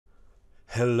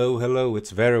Hello, hello,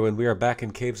 it's Veru, and we are back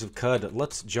in Caves of Qud.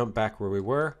 Let's jump back where we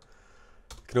were.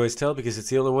 You can always tell because it's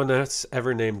the only one that's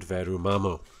ever named Veru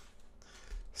Mamo.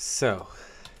 So,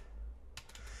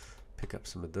 pick up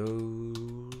some of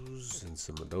those, and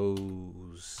some of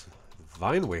those.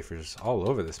 Vine wafers all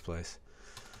over this place.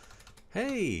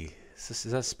 Hey, is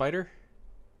that a spider?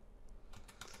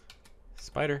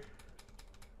 Spider.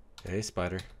 Hey,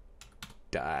 spider.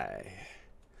 Die.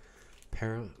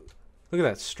 Look at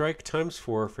that. Strike times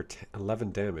 4 for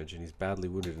 11 damage, and he's badly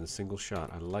wounded in a single shot.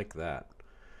 I like that.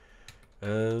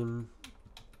 Iron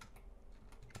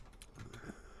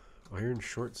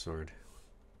short sword.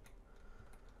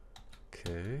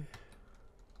 Okay.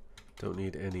 Don't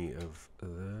need any of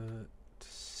that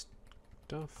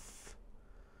stuff.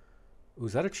 Ooh,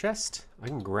 is that a chest? I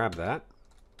can grab that.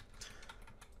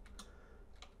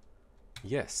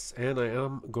 Yes, and I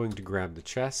am going to grab the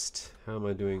chest. How am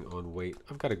I doing on weight?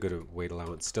 I've got a good weight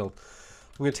allowance still.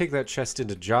 I'm going to take that chest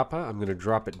into Joppa. I'm going to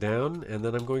drop it down, and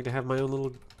then I'm going to have my own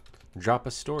little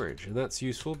Joppa storage. And that's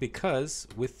useful because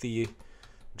with the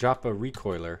Joppa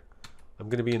recoiler, I'm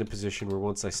going to be in a position where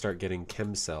once I start getting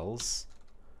chem cells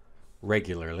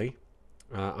regularly,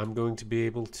 I'm going to be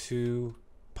able to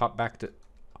pop back to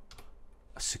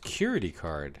a security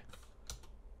card.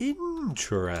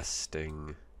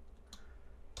 Interesting.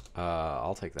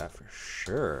 I'll take that for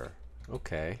sure.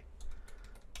 Okay.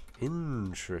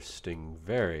 Interesting.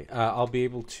 Very. I'll be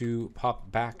able to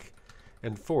pop back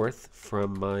and forth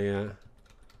from my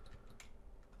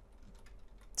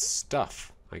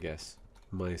stuff, I guess.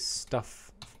 My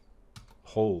stuff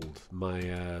hold.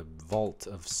 My vault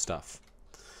of stuff.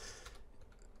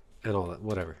 And all that.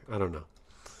 Whatever. I don't know.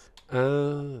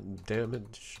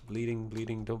 Damage. Bleeding.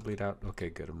 Bleeding. Don't bleed out. Okay,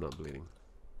 good. I'm not bleeding.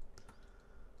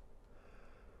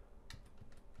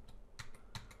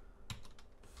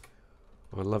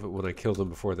 Oh, I love it when I kill them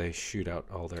before they shoot out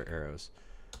all their arrows.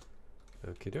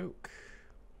 Okie doke.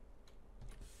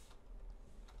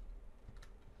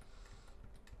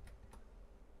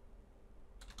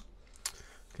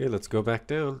 Okay, let's go back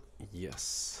down.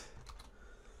 Yes.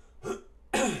 Wow,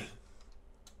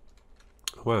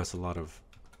 it's a lot of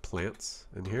plants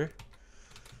in here.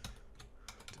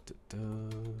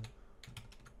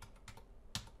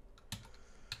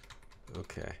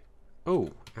 Okay. Oh,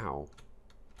 ow.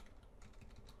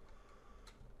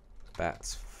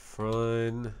 Bat's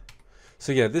fun.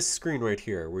 So yeah, this screen right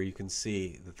here where you can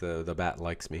see that the bat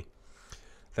likes me,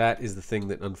 that is the thing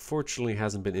that unfortunately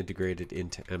hasn't been integrated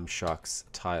into M-Shock's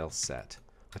tile set.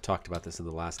 I talked about this in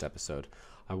the last episode.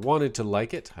 I wanted to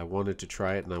like it, I wanted to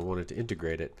try it, and I wanted to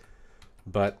integrate it,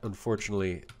 but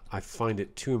unfortunately I find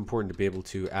it too important to be able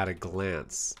to, at a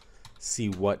glance, see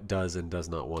what does and does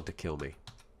not want to kill me.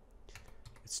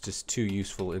 It's just too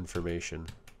useful information.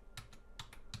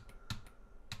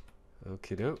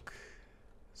 Okie doke.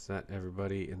 Is that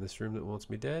everybody in this room that wants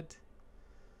me dead?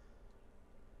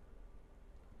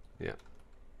 Yeah.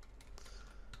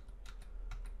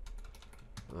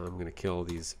 I'm going to kill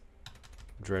these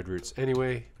dreadroots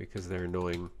anyway because they're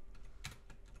annoying.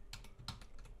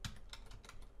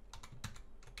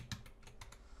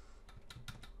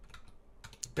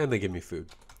 And they give me food.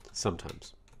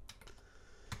 Sometimes.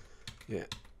 Yeah.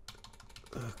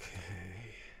 Okay.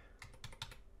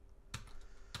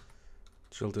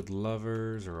 Jilted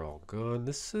lovers are all gone.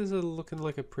 This is looking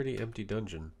like a pretty empty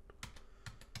dungeon.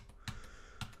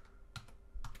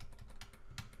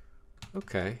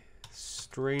 Okay.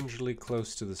 Strangely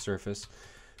close to the surface.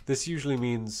 This usually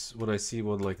means when I see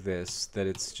one like this that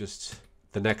it's just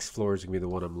the next floor is going to be the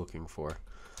one I'm looking for.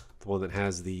 The one that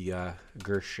has the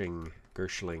Gershling,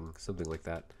 something like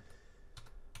that,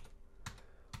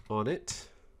 on it.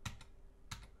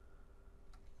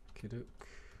 Okey-doke.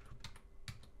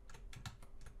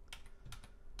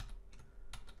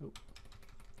 Oh.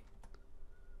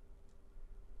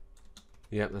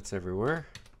 Yep, that's everywhere.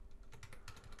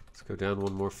 Let's go down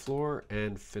one more floor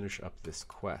and finish up this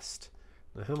quest.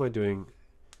 Now, how am I doing?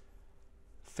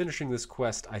 Finishing this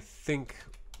quest, I think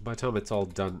by the time it's all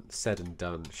done, said and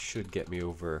done, should get me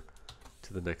over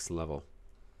to the next level.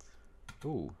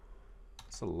 Ooh,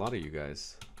 that's a lot of you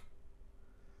guys.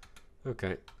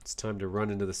 Okay, it's time to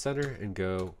run into the center and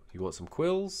go, you want some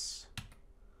quills?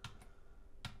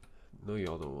 No,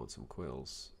 y'all don't want some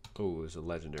quills. Oh, there's a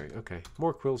legendary. Okay,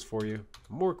 more quills for you.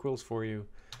 More quills for you.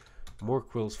 More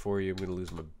quills for you. I'm going to lose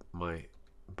my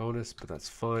bonus, but that's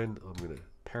fine. I'm going to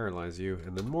paralyze you,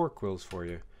 and then more quills for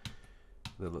you.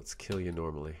 And then let's kill you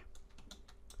normally.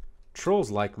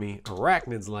 Trolls like me.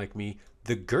 Arachnids like me.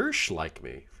 The Gersh like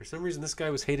me. For some reason, this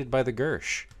guy was hated by the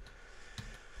Gersh.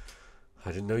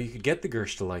 I didn't know you could get the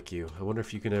Gersh to like you. I wonder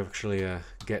if you can actually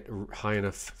get high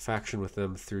enough faction with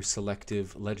them through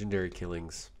selective legendary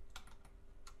killings.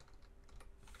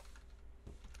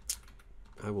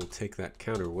 I will take that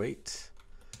counterweight.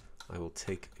 I will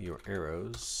take your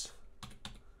arrows.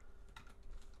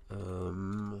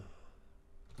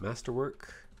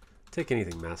 Masterwork. Take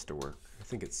anything masterwork. I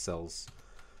think it sells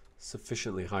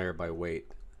sufficiently higher by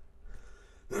weight.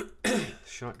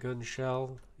 Shotgun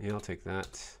shell. Yeah, I'll take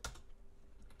that.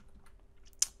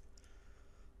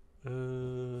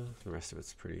 The rest of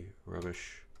it's pretty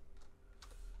rubbish.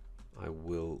 I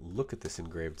will look at this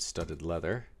engraved studded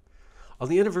leather. On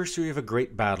the anniversary of a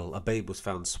great battle, a babe was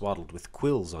found swaddled with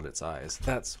quills on its eyes.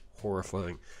 That's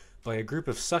horrifying. By a group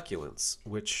of succulents,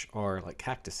 which are like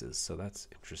cactuses, so that's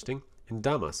interesting. In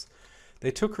Damas,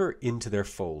 they took her into their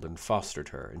fold and fostered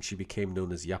her, and she became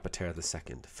known as Yapater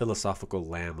II, philosophical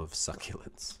lamb of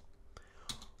succulents.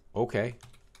 Okay,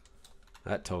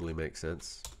 that totally makes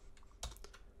sense.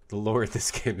 The lore of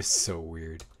this game is so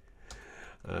weird.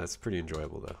 It's pretty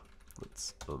enjoyable, though.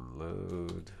 Let's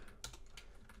unload.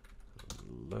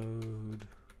 Unload.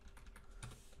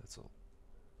 That's all.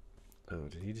 Oh,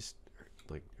 did he just,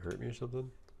 like, hurt me or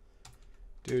something?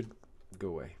 Dude, go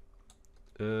away.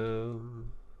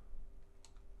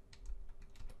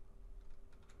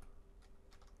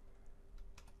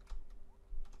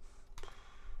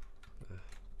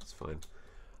 It's fine.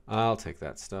 I'll take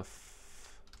that stuff.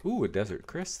 Ooh, a desert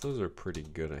Chris. Those are pretty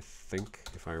good, I think,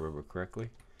 if I remember correctly.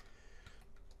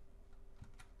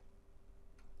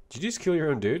 Did you just kill your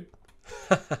own dude?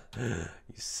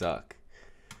 You suck.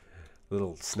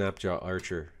 Little Snapjaw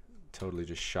Archer totally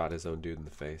just shot his own dude in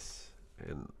the face.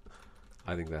 And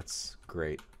I think that's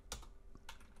great.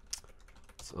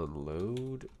 Let's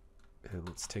unload. And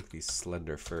let's take these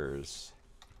slender furs.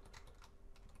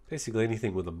 Basically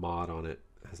anything with a mod on it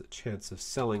has a chance of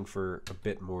selling for a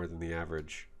bit more than the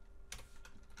average.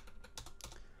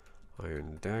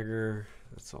 Iron dagger.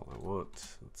 That's all I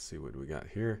want. Let's see what we got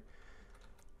here.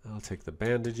 I'll take the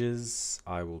bandages.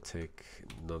 I will take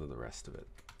none of the rest of it.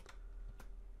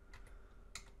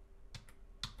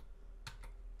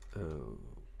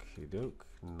 Okie doke.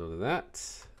 None of that.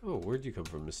 Oh, where'd you come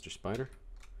from, Mr. Spider?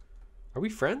 Are we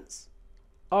friends?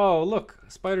 Oh, look.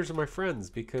 Spiders are my friends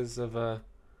because of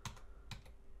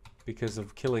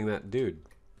killing that dude.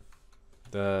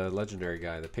 The legendary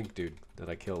guy, the pink dude that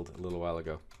I killed a little while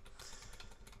ago.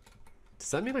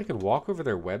 Does that mean I can walk over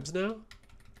their webs now?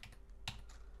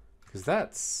 Because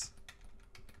that's...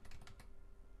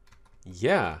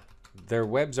 Yeah. Their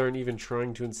webs aren't even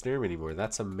trying to ensnare me anymore.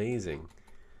 That's amazing.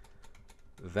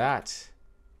 That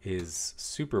is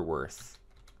super worth.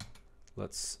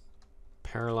 Let's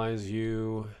paralyze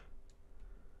you.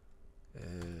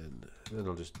 And then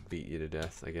I'll just beat you to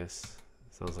death, I guess.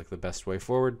 Sounds like the best way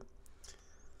forward.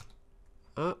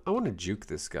 I want to juke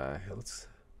this guy. Let's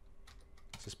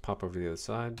just pop over to the other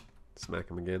side. Smack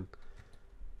him again.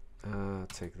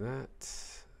 Take that.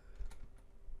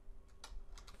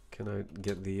 Can I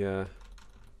get the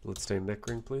bloodstained neck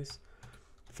ring, please?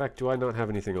 In fact, do I not have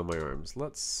anything on my arms?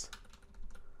 Let's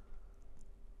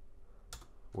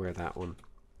wear that one.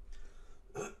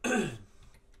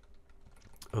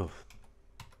 Oh.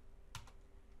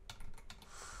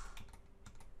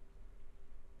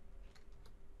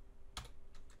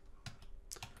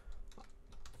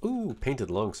 Ooh,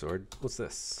 painted longsword. What's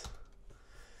this?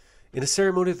 In a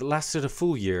ceremony that lasted a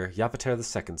full year, Yapater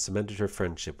II cemented her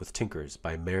friendship with Tinkers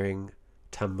by marrying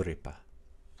Tamripa.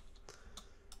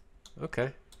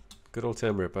 Okay. Good old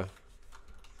Tamripa.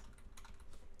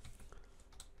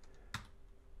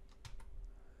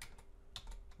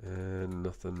 And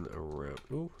nothing around.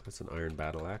 Ooh, that's an iron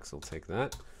battle axe. I'll take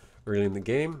that. Early in the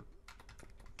game,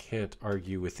 can't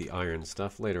argue with the iron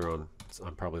stuff. Later on,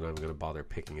 I'm probably not even going to bother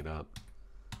picking it up.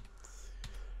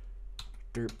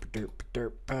 Derp, derp,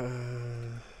 derp.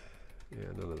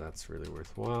 Yeah, none of that's really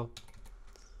worthwhile.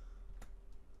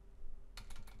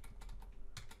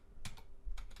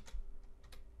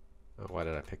 Oh, why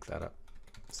did I pick that up?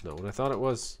 It's not what I thought it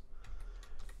was.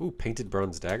 Ooh, painted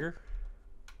bronze dagger.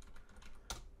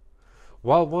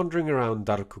 While wandering around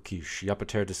Darkukish,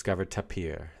 Yapater discovered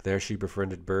Tapir. There she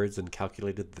befriended birds and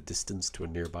calculated the distance to a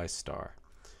nearby star.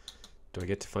 Do I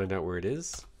get to find out where it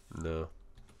is? No.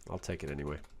 I'll take it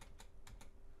anyway.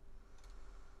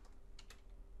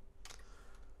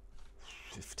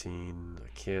 15. I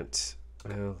can't.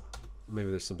 Well,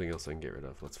 maybe there's something else I can get rid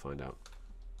of. Let's find out.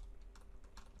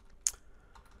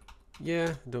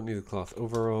 Yeah, don't need the cloth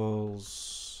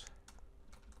overalls.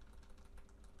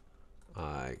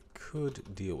 I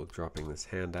could deal with dropping this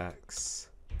hand axe.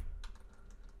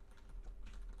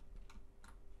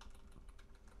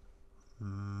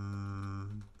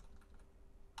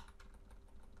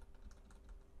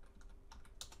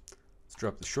 Let's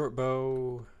drop the short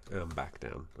bow. And I'm back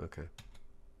down. Okay.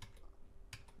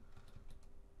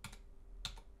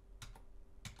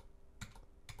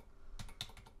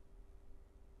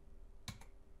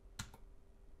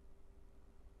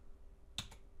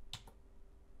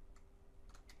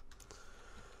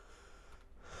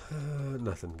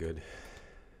 Nothing good.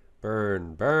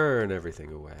 Burn, burn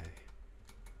everything away.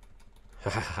 Ha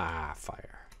ha ha,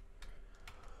 fire.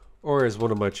 Or as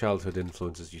one of my childhood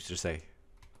influences used to say,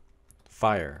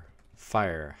 fire,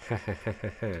 fire.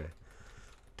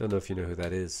 Don't know if you know who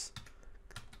that is.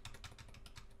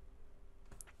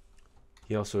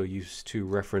 He also used to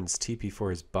reference TP for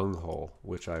his bunghole,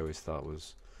 which I always thought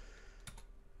was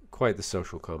quite the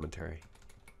social commentary.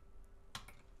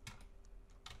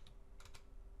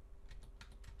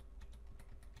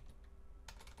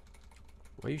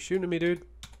 Why are you shooting at me, dude?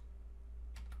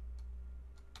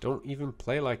 Don't even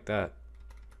play like that.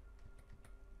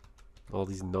 All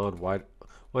these Nod wide.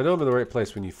 Well, I know I'm in the right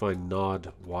place when you find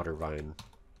Nod water vine.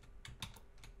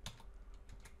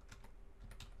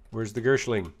 Where's the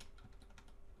Gershling?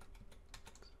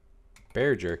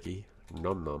 Bear jerky.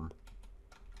 Num num.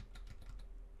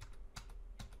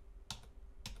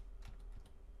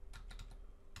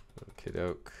 Okie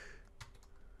doke.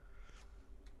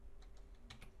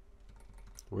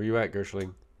 Where you at,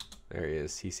 Gershling? There he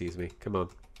is. He sees me. Come on.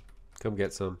 Come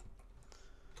get some.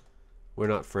 We're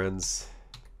not friends.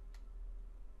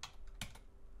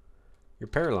 You're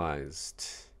paralyzed.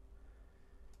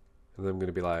 And then I'm going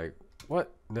to be like,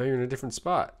 what? Now you're in a different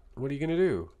spot. What are you going to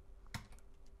do?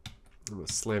 I'm going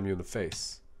to slam you in the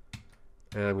face.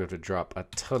 And I'm going to have to drop a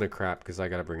ton of crap because I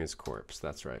got to bring his corpse.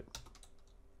 That's right.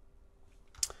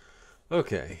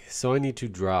 Okay, so I need to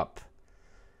drop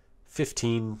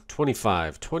 15,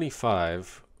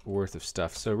 25 worth of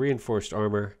stuff. So reinforced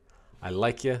armor. I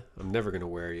like you. I'm never going to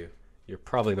wear you. You're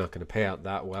probably not going to pay out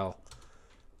that well.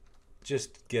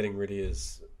 Just getting rid of you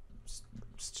is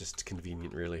it's just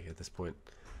convenient, really, at this point.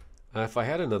 If I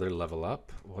had another level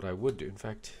up, what I would do... In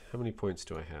fact, how many points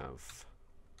do I have?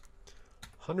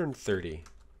 130.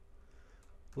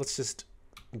 Let's just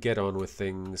get on with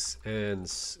things and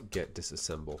get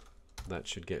disassemble. That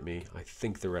should get me, I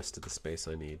think, the rest of the space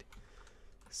I need.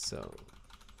 So,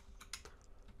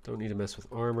 don't need to mess with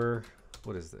armor.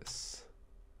 What is this?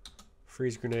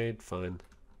 Freeze grenade, fine.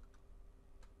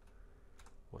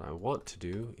 What I want to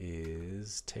do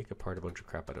is take apart a bunch of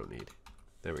crap I don't need.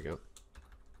 There we go.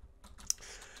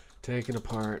 Taking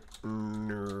apart.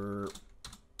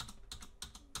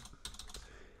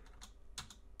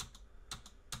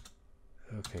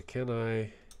 Okay, can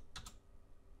I?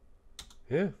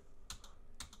 Yeah.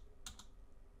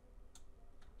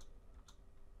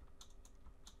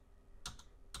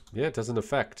 Yeah, it doesn't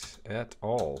affect at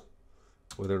all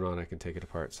whether or not I can take it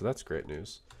apart. So that's great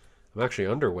news. I'm actually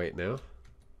underweight now.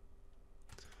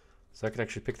 So I can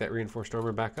actually pick that reinforced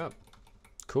armor back up.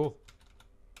 Cool.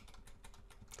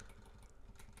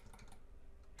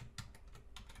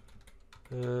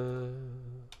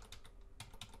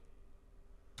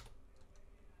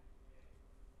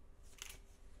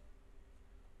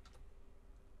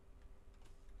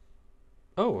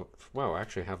 Oh, wow, I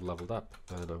actually have leveled up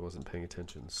and I wasn't paying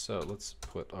attention. So let's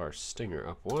put our stinger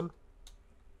up one.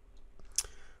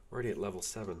 We're already at level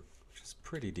 7, which is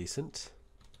pretty decent.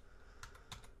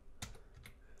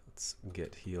 Let's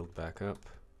get healed back up.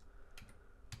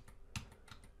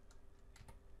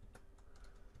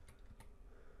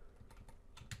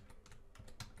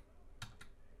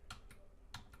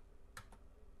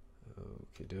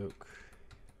 Okie doke.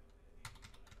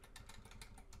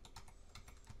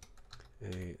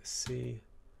 AC,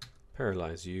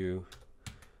 paralyze you.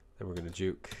 Then we're gonna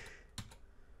juke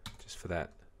just for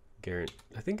that.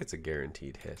 I think it's a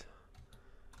guaranteed hit,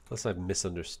 unless I've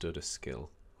misunderstood a skill,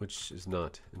 which is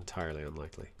not entirely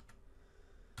unlikely.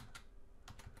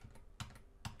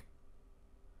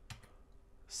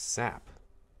 Sap.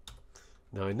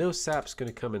 Now I know sap's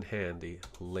gonna come in handy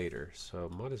later, so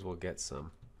might as well get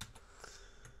some.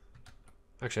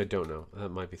 Actually, I don't know. I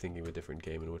might be thinking of a different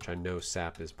game in which I know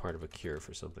sap is part of a cure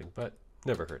for something, but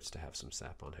never hurts to have some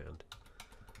sap on hand.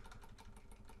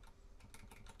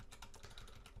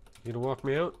 You gonna walk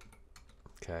me out?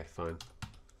 Okay, fine.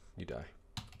 You die.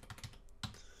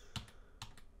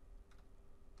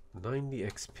 90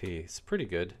 XP. It's pretty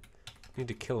good. Need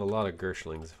to kill a lot of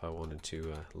Gershlings if I wanted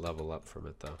to level up from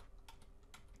it, though.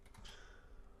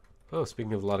 Oh,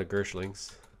 speaking of a lot of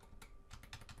Gershlings.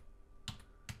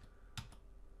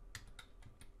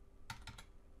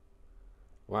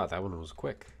 Wow, that one was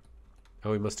quick.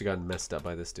 Oh, he must have gotten messed up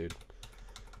by this dude.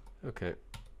 Okay.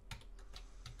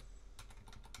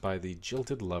 By the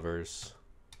Jilted Lovers.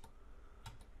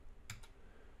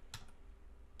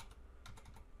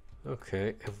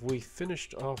 Okay, have we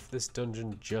finished off this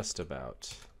dungeon just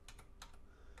about?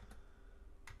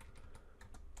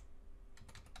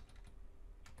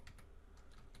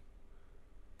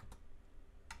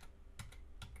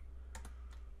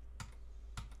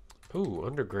 Ooh,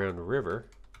 underground river.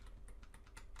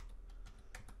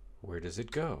 Where does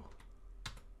it go?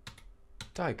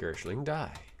 Die, Gershling,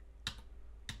 die.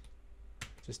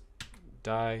 Just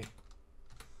die.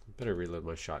 Better reload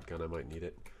my shotgun, I might need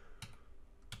it.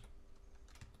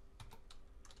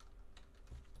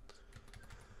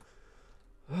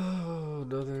 Oh,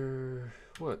 another...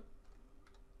 what?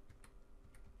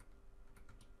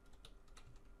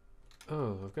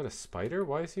 Oh, I've got a spider?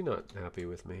 Why is he not happy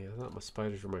with me? I thought my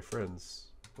spiders were my friends.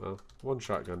 Well, one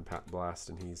shotgun blast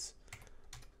and he's...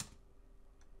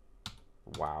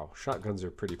 Wow, shotguns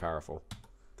are pretty powerful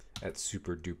at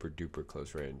super duper duper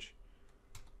close range.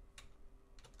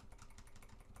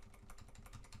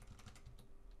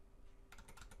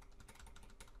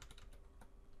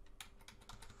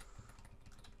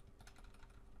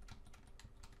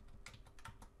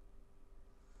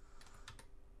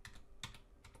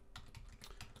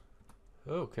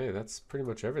 Okay, that's pretty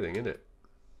much everything in it.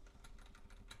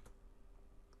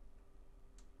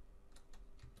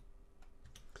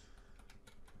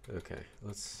 Okay,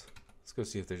 let's go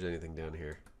see if there's anything down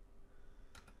here.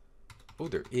 Oh,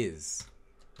 there is.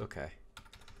 Okay.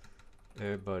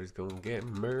 Everybody's gonna get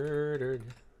murdered.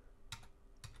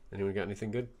 Anyone got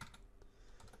anything good?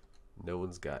 No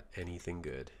one's got anything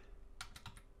good.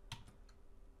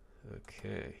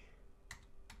 Okay.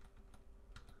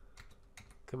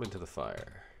 Come into the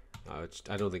fire.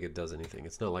 I don't think it does anything.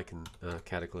 It's not like in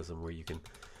Cataclysm where you can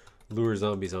lure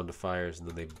zombies onto fires and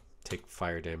then they take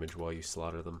fire damage while you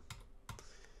slaughter them.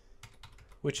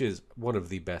 Which is one of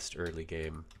the best early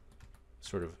game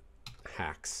sort of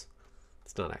hacks.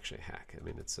 It's not actually a hack. I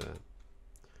mean, it's a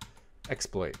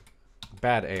exploit.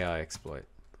 Bad AI exploit.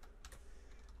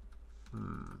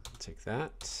 Take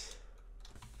that.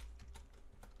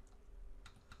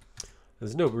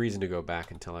 There's no reason to go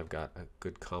back until I've got a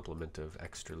good complement of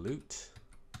extra loot.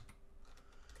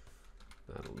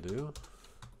 That'll do.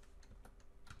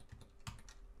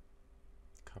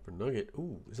 Copper nugget.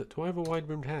 Ooh, do I have a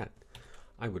wide-brimmed hat?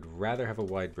 I would rather have a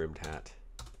wide-brimmed hat.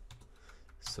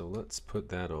 So let's put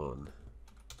that on.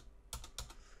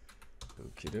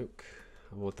 Okie doke.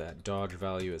 I want that dodge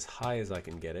value as high as I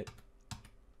can get it.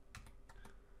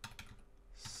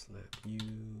 Slap you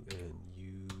and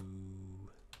you.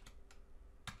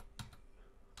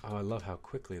 Oh, I love how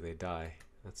quickly they die.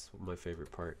 That's my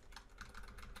favorite part.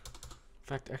 In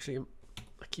fact, actually,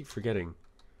 I keep forgetting.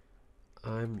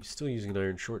 I'm still using an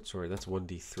iron short sword. That's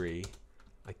 1d3.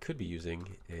 I could be using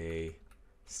a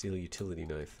steel utility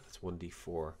knife. That's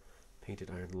 1d4. Painted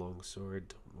iron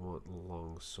longsword. Don't want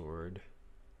longsword.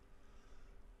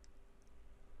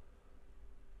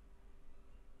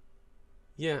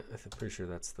 Yeah, I'm pretty sure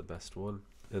that's the best one.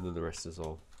 And then the rest is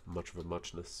all much of a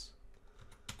muchness.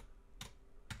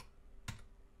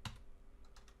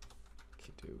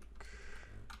 Okey-doke.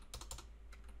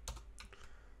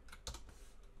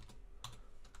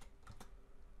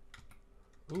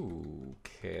 Ooh,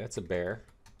 okay, that's a bear.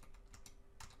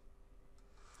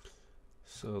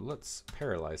 So let's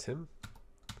paralyze him.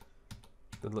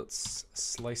 Then let's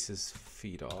slice his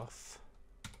feet off.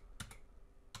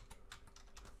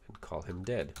 And call him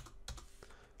dead.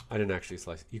 I didn't actually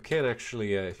slice. You can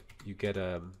actually, you get,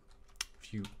 if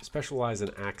you specialize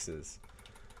in axes,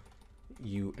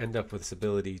 you end up with this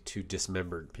ability to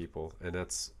dismember people, and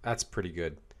that's pretty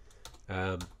good.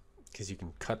 Because you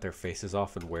can cut their faces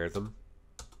off and wear them.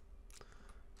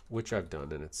 Which I've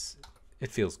done, and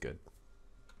it feels good.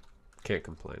 Can't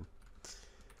complain.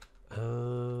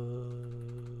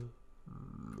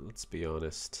 Let's be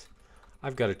honest.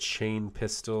 I've got a chain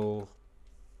pistol.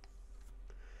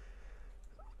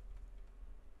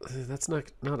 That's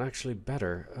not actually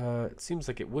better. It seems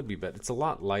like it would be better. It's a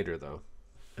lot lighter though,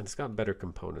 and it's got better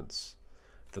components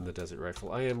than the desert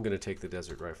rifle. I am going to take the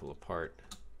desert rifle apart.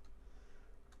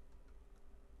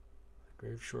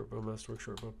 Grave shortbow, masterwork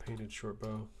shortbow, painted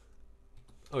shortbow.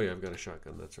 Oh yeah, I've got a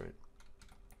shotgun, that's right.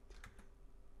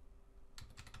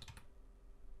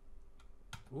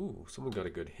 Ooh, someone got a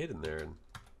good hit in there and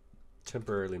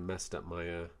temporarily messed up my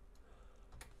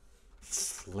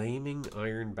flaming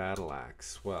iron battle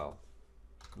axe. Well,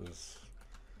 there's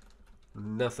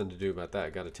nothing to do about that. I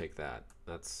gotta take that.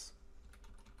 That's...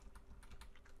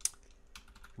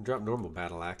 Can drop normal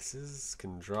battle axes,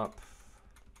 can drop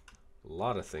a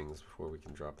lot of things before we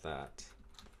can drop that.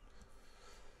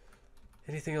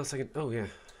 Anything else I can... Oh, yeah.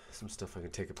 Some stuff I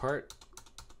can take apart.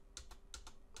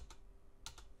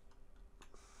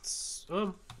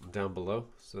 Down below,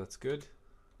 so that's good.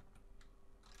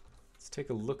 Let's take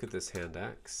a look at this hand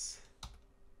axe.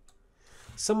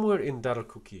 Somewhere in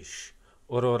Darakukish,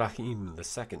 Oro-Rahim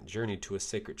II journeyed to a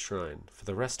sacred shrine. For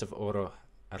the rest of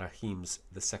Oro-Rahim's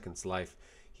II's life,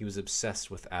 he was obsessed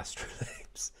with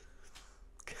astrolabes.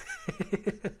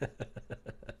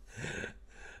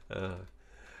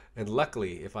 And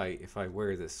luckily, if I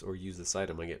wear this or use this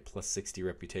item, I get plus 60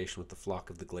 reputation with the flock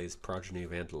of the glazed progeny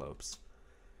of antelopes.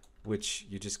 Which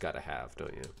you just gotta have,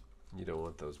 don't you? You don't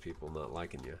want those people not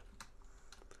liking you.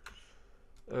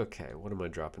 Okay, what am I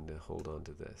dropping to hold on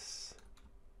to this?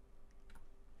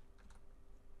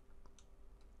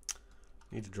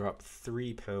 Need to drop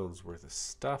 3 pounds worth of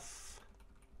stuff.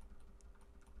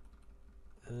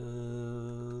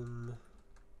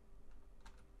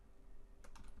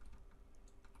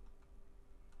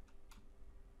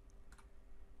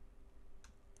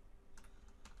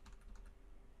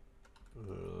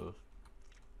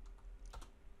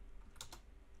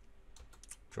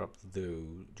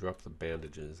 Drop the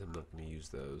bandages. I'm not going to use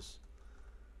those.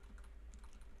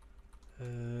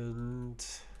 And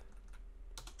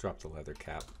drop the leather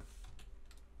cap.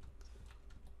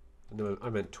 No,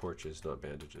 I meant torches, not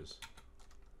bandages.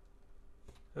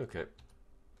 Okay.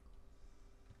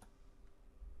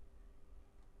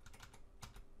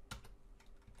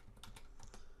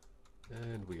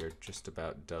 And we are just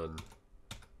about done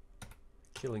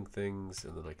killing things,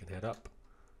 and then I can head up.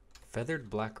 Feathered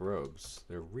black robes.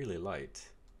 They're really light.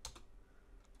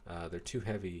 They're too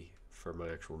heavy for my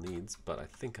actual needs, but I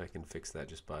think I can fix that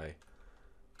just by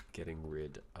getting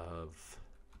rid of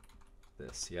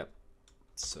this. Yep.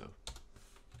 So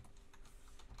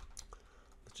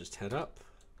let's just head up.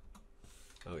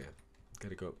 Oh yeah,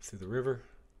 gotta go up through the river.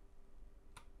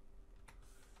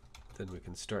 Then we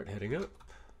can start heading up.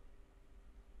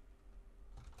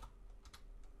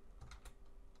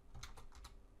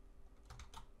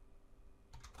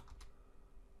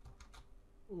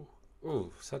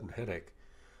 Ooh, sudden headache.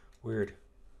 Weird.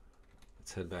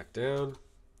 Let's head back down.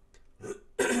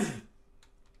 Let's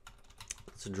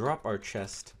drop our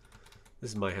chest. This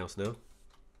is my house now.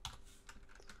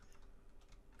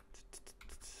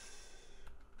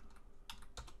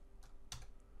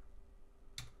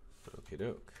 Okie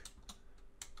doke.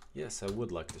 Yes, I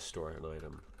would like to store an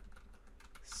item.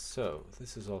 So,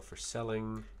 this is all for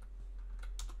selling.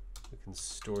 We can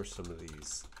store some of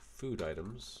these food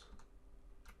items.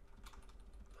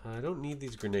 I don't need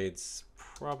these grenades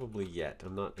probably yet.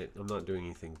 I'm not doing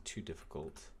anything too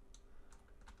difficult.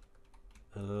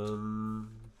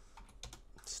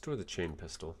 Store the chain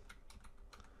pistol.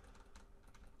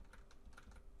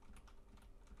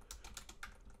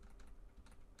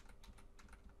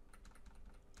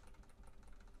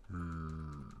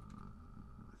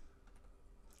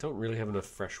 Don't really have enough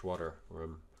fresh water, or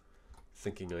I'm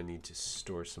thinking I need to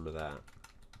store some of that.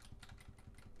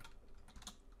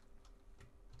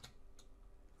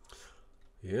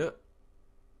 Yeah,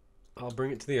 I'll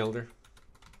bring it to the Elder.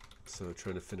 So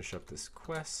trying to finish up this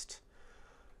quest.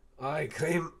 I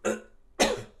claim...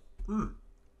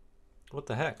 What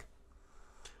the heck?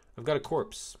 I've got a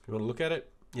corpse. You want to look at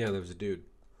it? Yeah, there was a dude.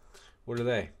 What are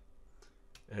they?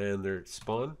 And their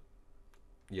spawn?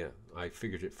 Yeah, I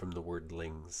figured it from the word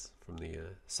lings, from the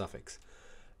suffix.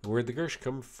 Where'd the Gersh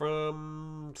come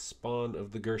from? Spawn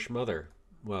of the Gersh mother.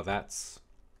 Well, that's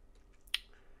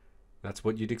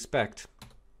what you'd expect.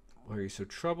 Why are you so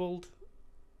troubled?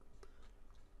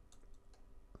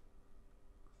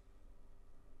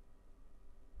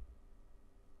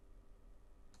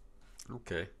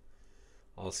 Okay.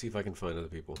 I'll see if I can find other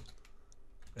people.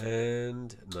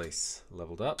 And nice.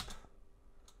 Leveled up.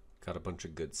 Got a bunch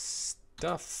of good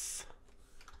stuff.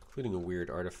 Including a weird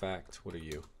artifact. What are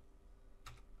you?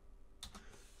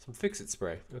 Some fix-it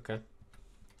spray. Okay.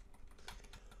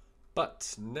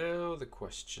 But now the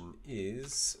question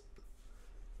is...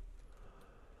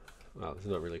 Well, this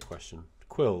is not really a question.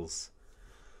 Quills.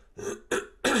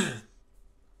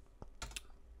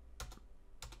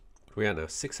 We got now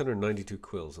 692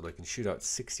 quills, and I can shoot out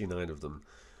 69 of them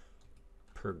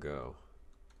per go.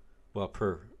 Well,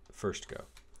 per first go.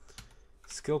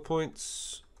 Skill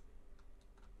points.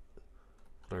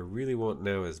 What I really want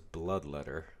now is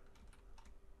bloodletter.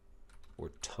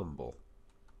 Or tumble.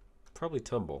 Probably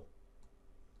tumble.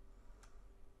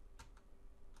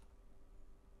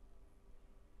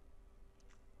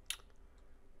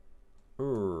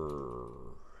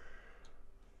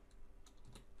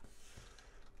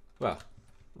 Well,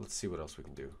 let's see what else we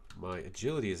can do. My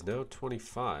agility is now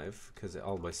 25 because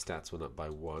all my stats went up by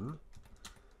 1.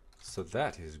 So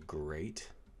that is great.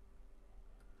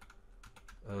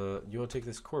 You want to take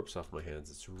this corpse off my hands?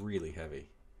 It's really heavy.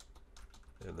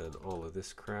 And then all of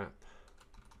this crap.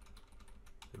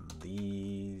 And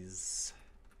these.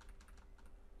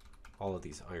 All of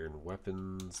these iron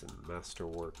weapons and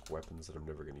masterwork weapons that I'm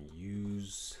never going to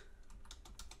use.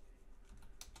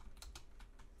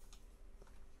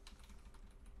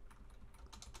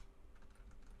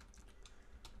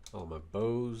 All my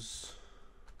bows.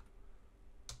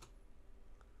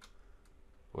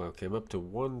 Well, okay, I'm up to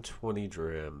 120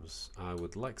 drams. I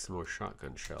would like some more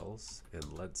shotgun shells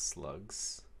and lead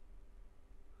slugs.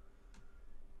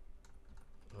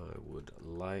 I would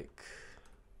like...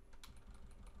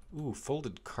 Ooh,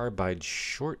 folded carbide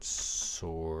short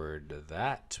sword.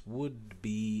 That would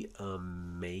be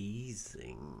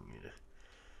amazing.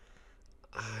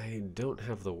 I don't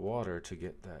have the water to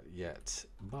get that yet.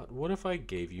 But what if I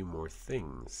gave you more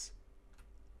things?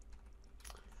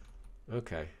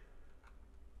 Okay.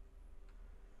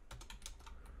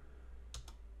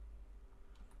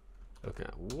 Okay,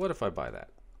 what if I buy that?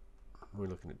 We're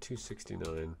looking at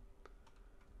 269.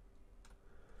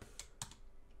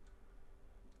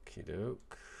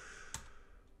 Okey-doke.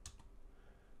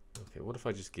 Okay, what if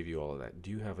I just give you all of that?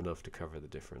 Do you have enough to cover the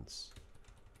difference?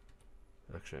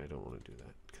 Actually, I don't want to do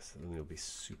that because then it'll be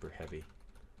super heavy.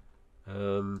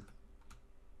 How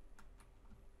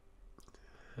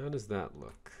does that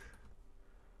look?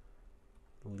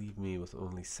 Leave me with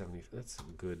only 70. That's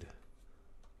good.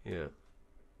 Yeah.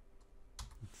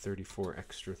 34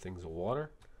 extra things of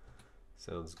water.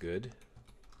 Sounds good.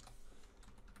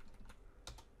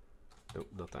 Nope,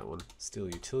 not that one. Steel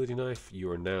utility knife. You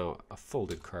are now a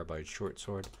folded carbide short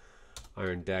sword.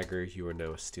 Iron dagger. You are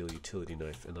now a steel utility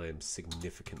knife, and I am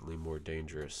significantly more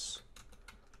dangerous.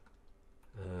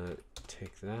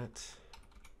 Take that.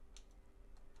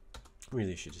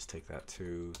 Really should just take that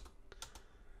too.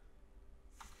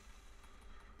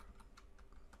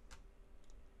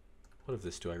 What of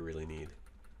this do I really need?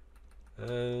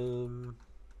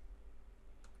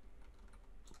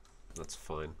 That's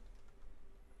fine.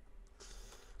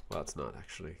 Well, it's not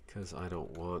actually, because I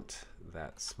don't want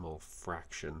that small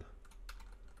fraction.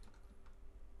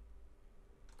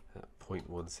 At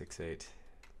 0.168.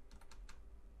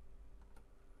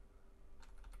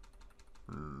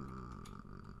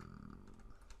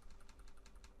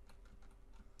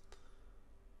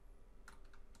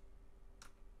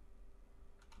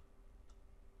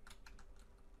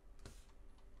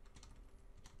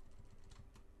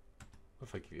 What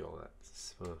if I give you all that?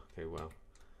 Oh, okay, well.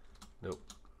 Nope.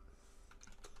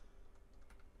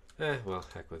 Well,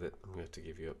 heck with it. I'm going to have to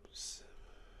give you up.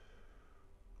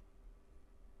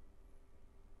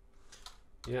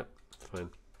 Yep, fine.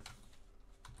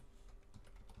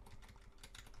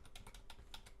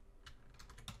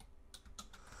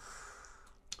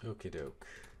 Okie doke.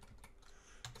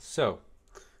 So,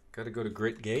 got to go to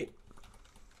Grit Gate.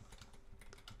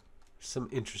 Some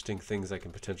interesting things I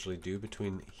can potentially do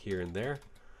between here and there.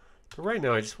 But right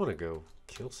now, I just want to go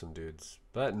kill some dudes.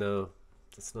 But no,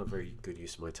 that's not very good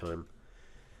use of my time.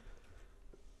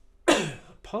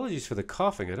 Apologies for the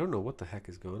coughing. I don't know what the heck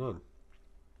is going on.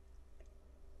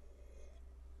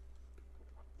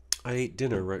 I ate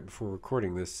dinner right before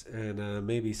recording this, and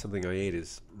maybe something I ate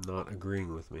is not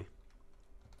agreeing with me.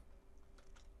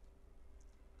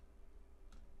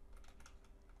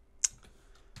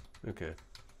 Okay.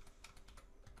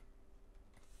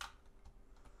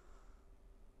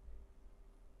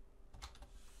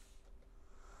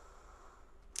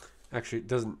 Actually, it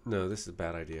doesn't... No, this is a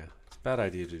bad idea. It's a bad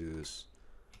idea to do this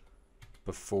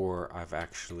before I've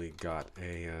actually got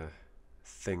a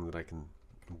thing that I can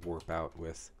warp out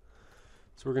with.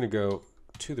 So we're going to go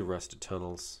to the rusted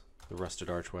tunnels, the rusted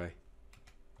archway.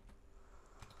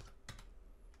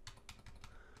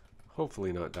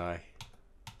 Hopefully not die.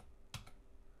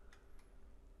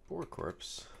 Boar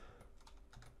corpse.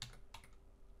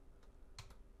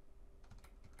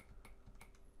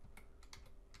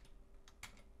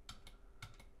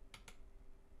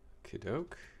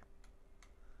 Okey-doke.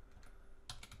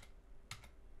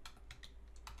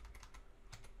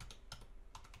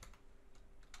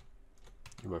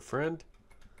 You my friend?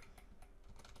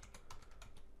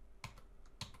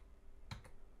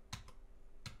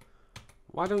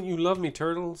 Why don't you love me,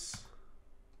 turtles?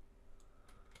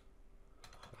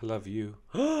 I love you.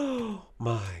 Oh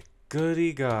my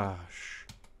goody gosh.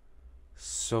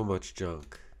 So much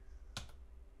junk.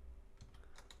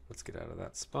 Let's get out of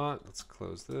that spot. Let's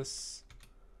close this.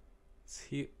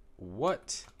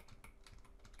 What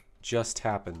just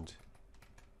happened?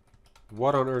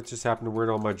 What on earth just happened? Where'd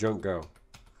all my junk go?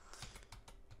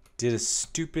 Did a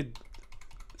stupid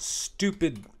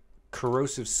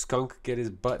corrosive skunk get his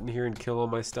butt in here and kill all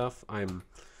my stuff. I'm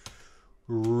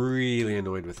really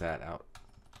annoyed with that out.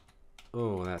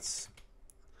 Oh, that's...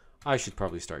 I should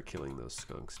probably start killing those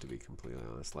skunks, to be completely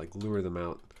honest. Like, lure them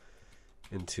out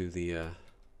into the,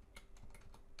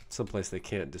 someplace they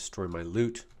can't destroy my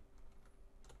loot.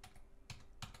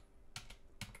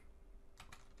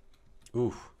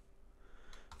 Ooh.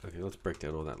 Okay, let's break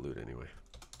down all that loot anyway.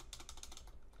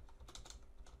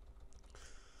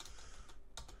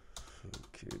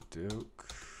 Okay, doke.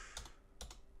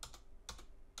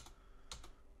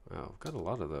 Wow, I've got a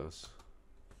lot of those.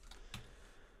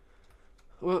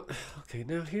 Well, okay,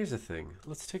 now here's the thing.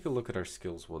 Let's take a look at our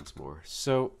skills once more.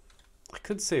 So, I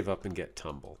could save up and get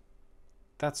Tumble.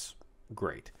 That's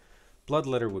great.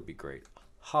 Bloodletter would be great.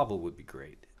 Hobble would be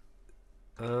great.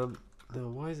 No,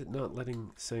 why is it not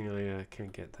saying I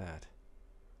can't get that?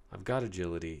 I've got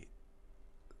Agility.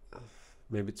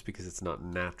 Maybe it's because it's not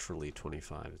naturally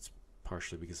 25. It's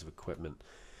partially because of equipment.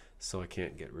 So I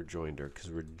can't get Rejoinder, because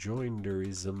Rejoinder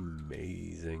is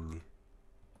amazing.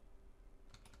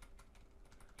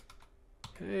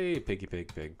 Hey, piggy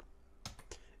pig pig.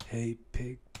 Hey,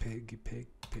 pig, piggy pig,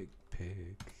 pig,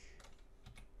 pig.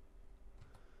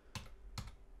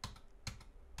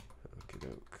 Okie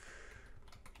doke.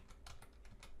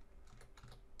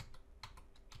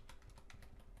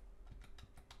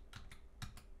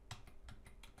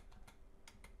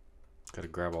 Gotta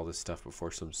grab all this stuff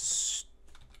before some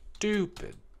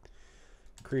stupid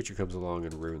creature comes along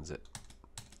and ruins it.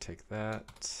 Take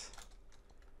that.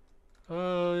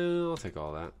 I'll take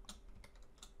all that.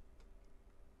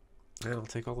 And I'll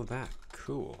take all of that.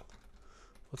 Cool.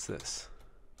 What's this?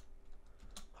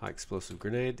 High explosive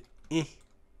grenade.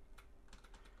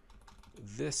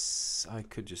 This I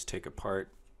could just take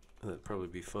apart. That'd probably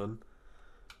be fun.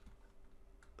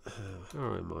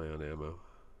 How am I on ammo?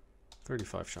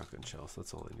 35 shotgun shells.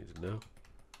 That's all I need to know.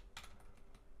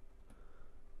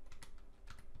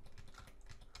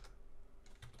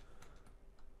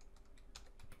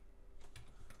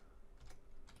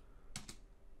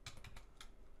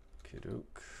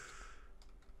 Doke.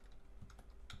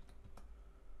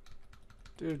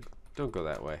 Dude, don't go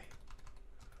that way.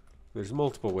 There's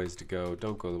multiple ways to go.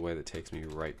 Don't go the way that takes me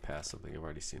right past something. I've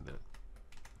already seen that.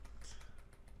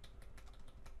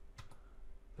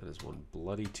 That is one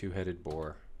bloody two-headed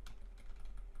boar.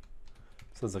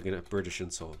 Sounds like a British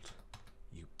insult.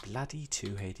 You bloody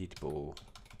two-headed boar.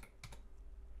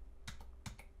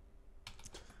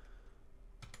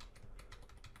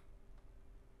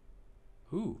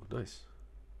 Ooh, nice.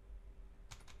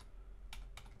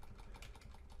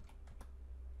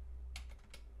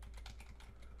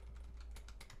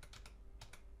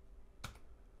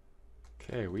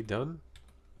 Okay, are we done?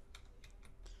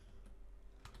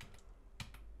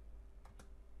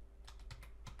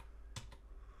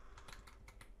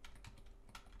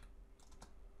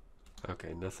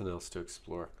 Okay, nothing else to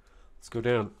explore. Let's go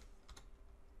down.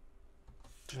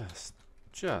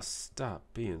 Just stop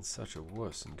being such a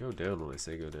wuss and go down when I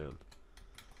say go down.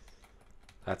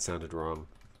 That sounded wrong.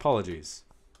 Apologies.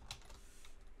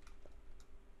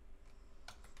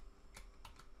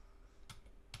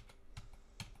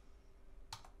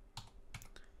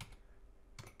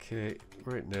 Okay,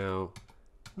 right now,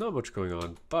 not much going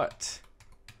on, but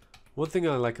one thing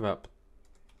I like about...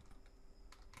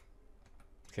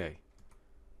 Okay.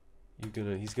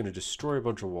 He's gonna destroy a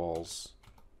bunch of walls.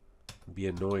 Be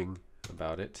annoying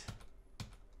about it.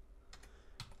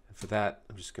 And for that,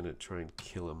 I'm just gonna try and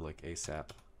kill him like ASAP.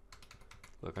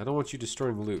 Look, I don't want you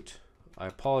destroying loot. I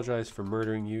apologize for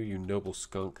murdering you, you noble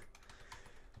skunk.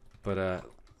 But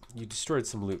you destroyed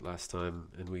some loot last time,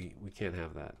 and we can't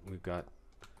have that.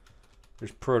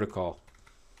 There's protocol.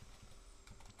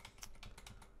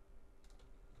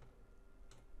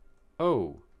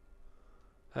 Oh,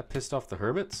 that pissed off the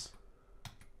hermits?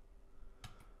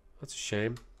 That's a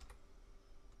shame.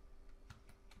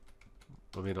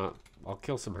 I mean, I'll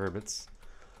kill some hermits.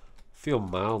 Feel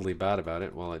mildly bad about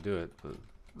it while I do it, but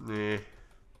nah.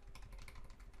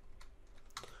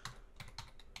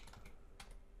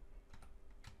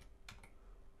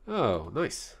 Oh,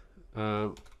 nice.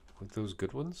 Like those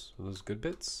good ones? Are those good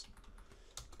bits?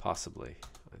 Possibly.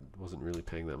 I wasn't really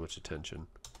paying that much attention.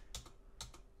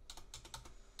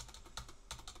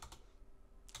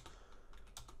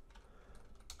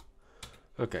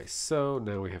 Okay, so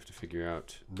now we have to figure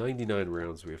out 99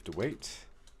 rounds we have to wait.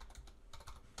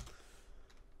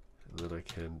 And then I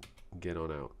can get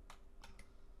on out.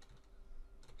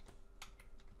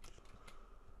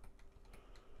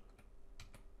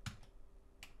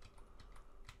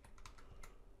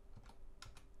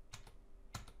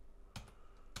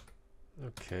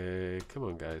 Okay, come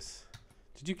on guys.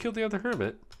 Did you kill the other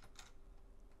hermit?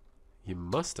 You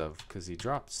must have, because he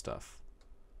dropped stuff.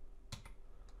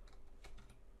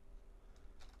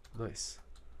 Nice.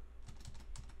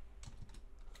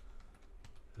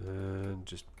 And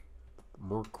just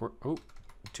more oh,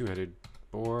 two-headed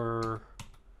boar.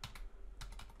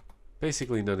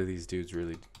 Basically, none of these dudes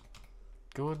really...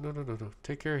 Go on, no.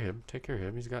 Take care of him. Take care of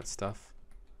him. He's got stuff.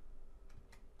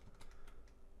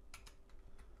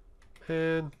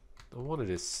 Man, I wanted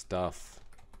his stuff.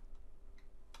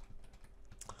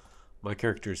 My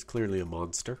character is clearly a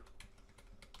monster.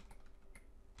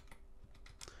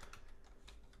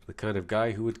 The kind of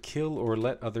guy who would kill or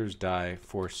let others die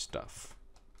for stuff.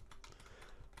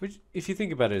 Which, if you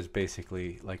think about it, is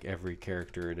basically like every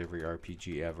character in every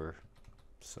RPG ever.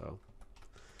 So,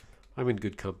 I'm in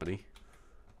good company.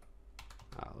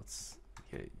 Let's...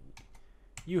 Okay,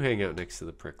 you hang out next to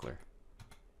the prickler.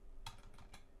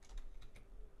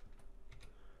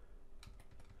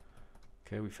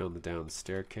 Okay, we found the down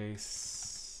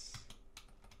staircase.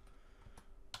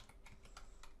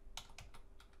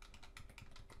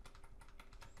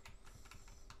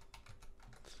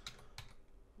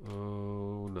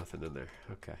 Oh, nothing in there.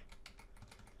 Okay.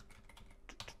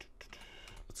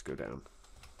 Let's go down.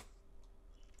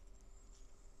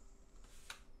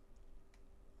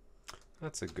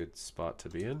 That's a good spot to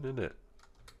be in, isn't it?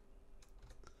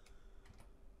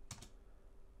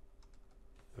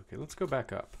 Okay, let's go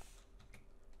back up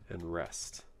and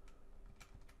rest.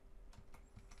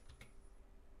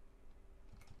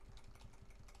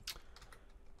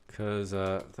 Because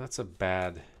that's a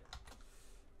bad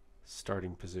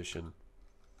starting position.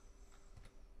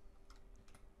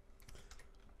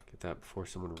 Get that before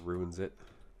someone ruins it.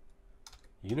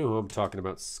 You know who I'm talking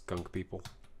about, skunk people.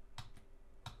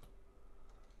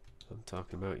 I'm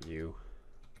talking about you.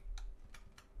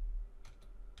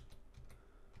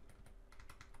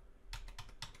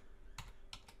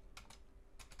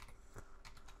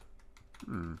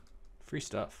 Free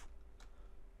stuff.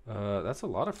 That's a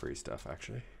lot of free stuff,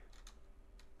 actually.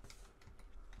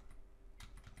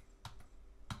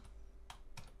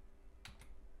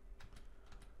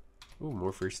 Ooh,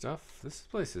 more free stuff. This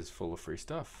place is full of free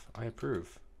stuff. I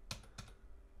approve.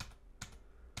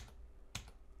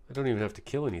 I don't even have to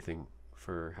kill anything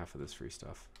for half of this free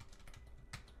stuff.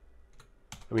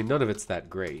 I mean, none of it's that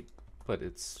great, but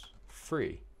it's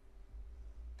free.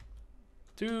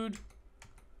 Dude,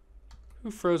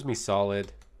 who froze me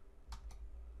solid?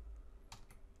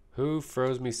 Who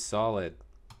froze me solid?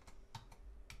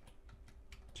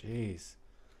 Jeez.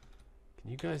 Can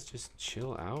you guys just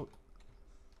chill out?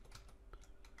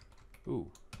 Ooh.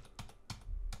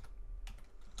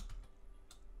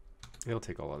 Yeah, I'll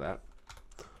take all of that.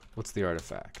 What's the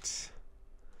artifact?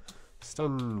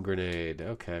 Stun grenade.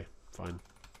 Okay, fine.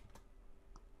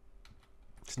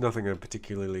 It's nothing I'm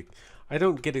particularly... I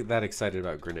don't get that excited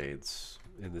about grenades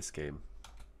in this game.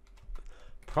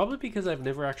 Probably because I've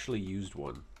never actually used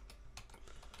one.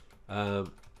 So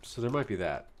there might be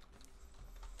that.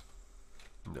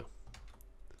 No.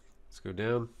 Let's go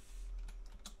down.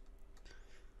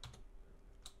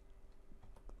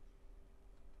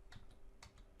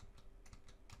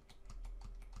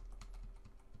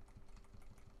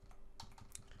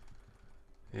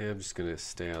 Yeah, I'm just gonna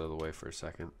stay out of the way for a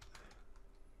second.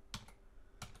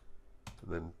 And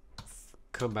then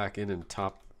come back in and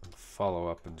top and follow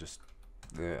up and just...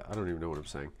 I don't even know what I'm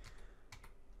saying.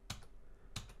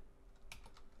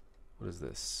 What is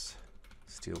this?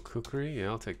 Steel cookery?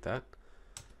 Yeah, I'll take that.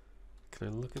 Can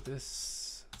I look at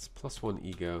this? It's +1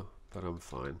 ego, but I'm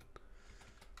fine.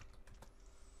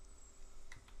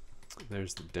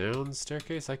 There's the down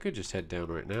staircase. I could just head down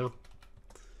right now.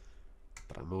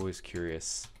 But I'm always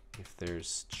curious if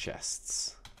there's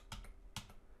chests.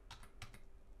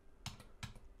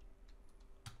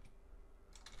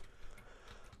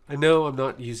 I know I'm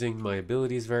not using my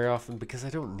abilities very often because I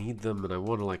don't need them and I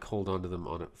want to like hold on to them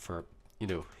on it for, you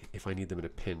know, if I need them in a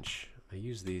pinch. I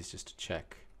use these just to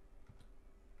check.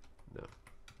 No.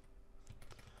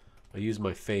 I use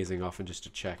my phasing often just to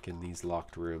check in these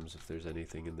locked rooms if there's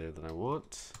anything in there that I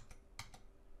want.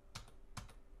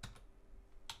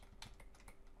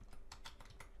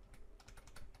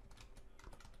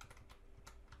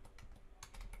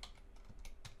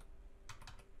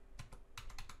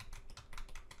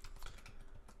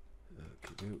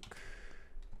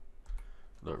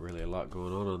 Not really a lot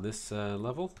going on this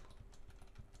level.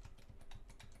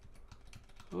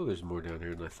 Oh, there's more down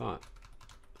here than I thought.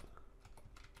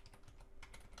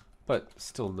 But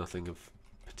still nothing of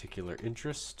particular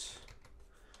interest.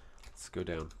 Let's go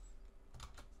down.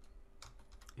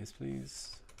 Yes,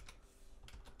 please.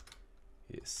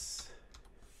 Yes.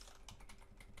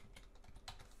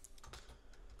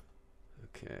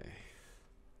 Okay.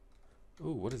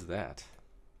 Ooh, what is that?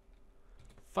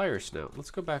 Fire snout.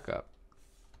 Let's go back up.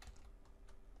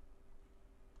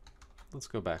 Let's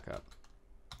go back up.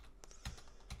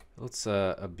 Let's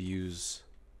abuse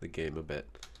the game a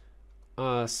bit.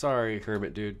 Sorry,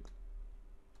 hermit dude.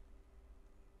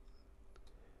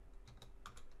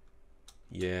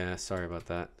 Yeah, sorry about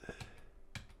that.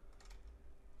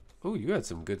 Oh, you had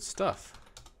some good stuff.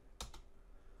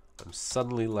 I'm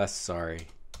suddenly less sorry.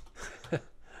 Oh,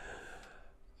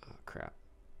 crap.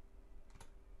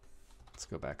 Let's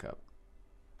go back up.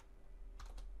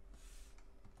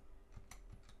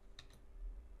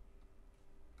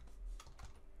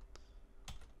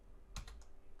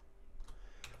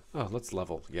 Oh, let's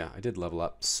level. Yeah, I did level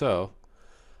up. So,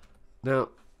 now,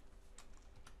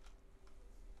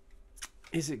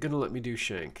 is it going to let me do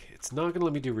shank? It's not going to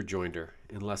let me do rejoinder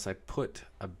unless I put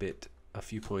a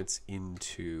few points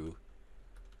into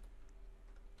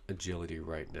agility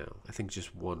right now. I think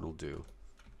just one will do.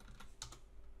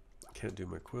 Can't do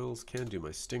my quills, can do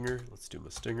my stinger. Let's do my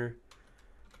stinger.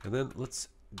 And then let's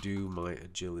do my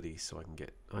agility so I can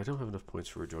get... I don't have enough points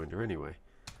for rejoinder anyway.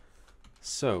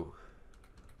 So,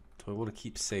 do I want to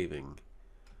keep saving?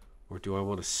 Or do I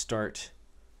want to start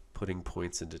putting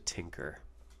points into tinker?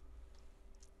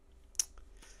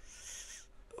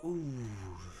 Ooh.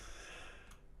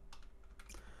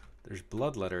 There's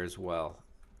bloodletter as well.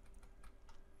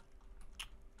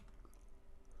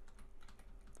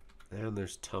 And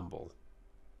there's tumble.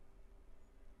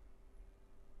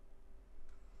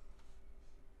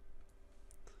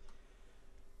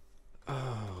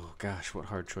 Oh gosh, what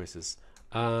hard choices.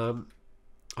 I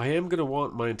am going to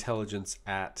want my intelligence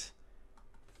at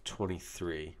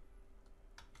 23.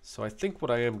 So I think what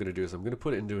I am going to do is I'm going to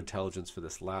put it into intelligence for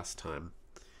this last time.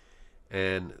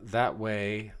 And that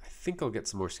way, I think I'll get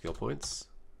some more skill points.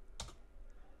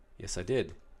 Yes, I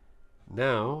did.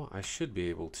 Now, I should be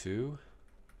able to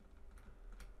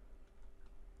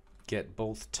get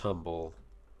both tumble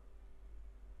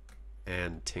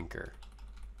and tinker.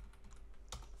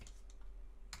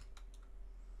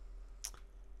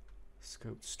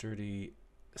 Scope sturdy,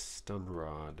 stun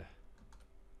rod.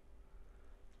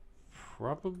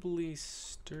 Probably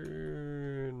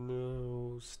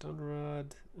no, stun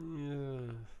rod.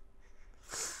 Yeah.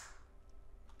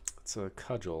 It's a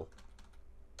cudgel.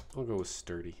 I'll go with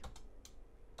sturdy.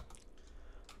 I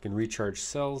can recharge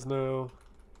cells now.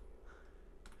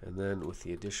 And then with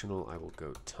the additional, I will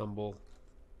go tumble.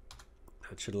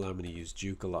 That should allow me to use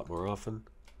juke a lot more often.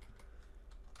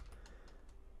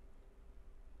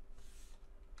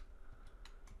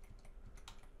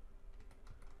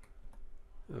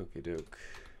 Okie doke.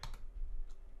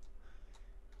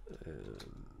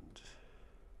 And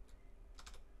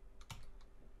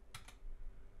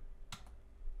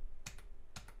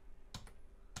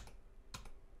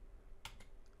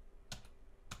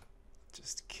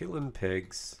just killing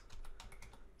pigs.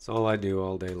 That's all I do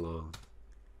all day long.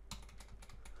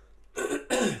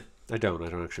 I don't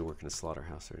actually work in a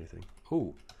slaughterhouse or anything.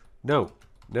 Oh, no,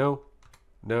 no,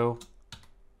 no.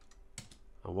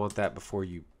 I want that before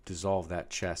you dissolve that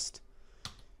chest.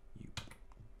 You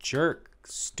jerk,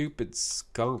 stupid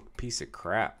skunk piece of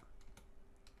crap.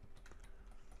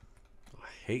 I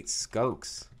hate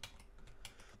skunks.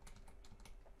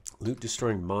 Loot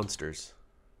destroying monsters.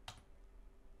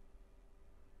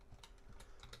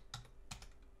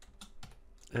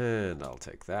 And I'll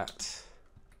take that.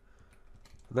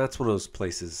 And that's one of those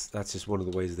places, that's just one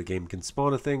of the ways the game can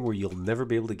spawn a thing where you'll never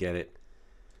be able to get it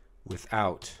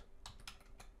without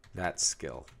that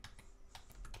skill,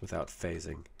 without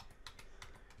phasing.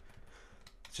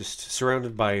 Just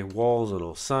surrounded by walls on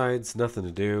all sides, nothing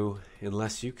to do,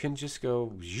 unless you can just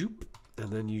go zoop, and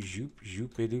then you zoop,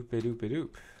 zoop, a doop, a doop, a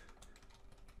doop.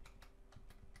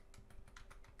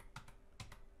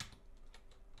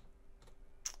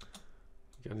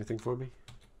 You got anything for me?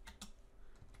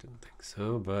 Didn't think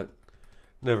so, but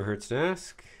never hurts to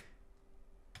ask.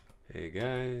 Hey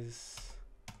guys.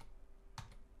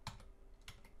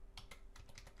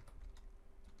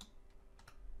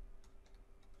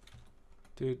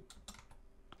 Dude,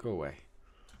 go away.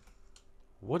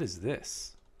 What is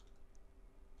this?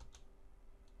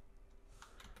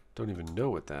 Don't even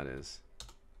know what that is.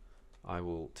 I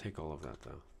will take all of that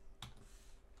though.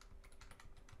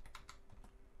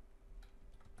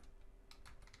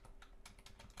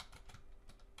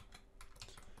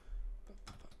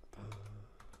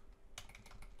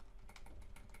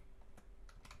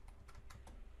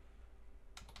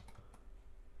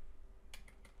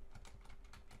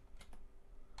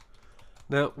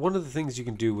 Now, one of the things you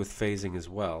can do with phasing as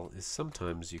well is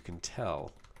sometimes you can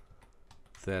tell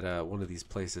that one of these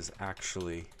places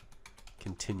actually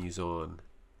continues on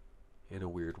in a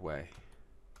weird way.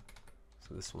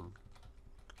 So this one,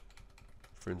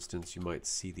 for instance, you might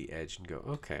see the edge and go,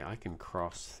 okay, I can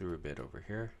cross through a bit over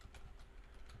here.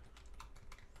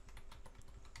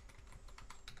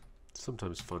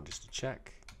 Sometimes fun just to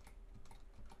check.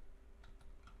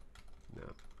 No,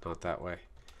 not that way.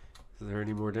 Is there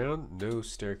any more down? No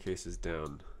staircases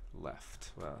down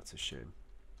left. Wow, that's a shame.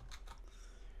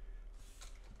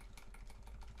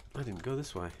 I didn't go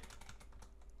this way.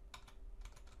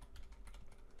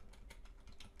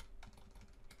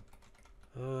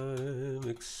 I'm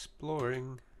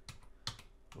exploring.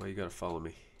 Well, you gotta follow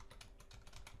me.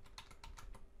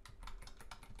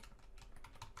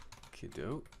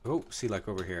 Kiddo. Oh, see, like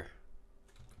over here.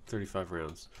 35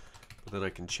 rounds. But then I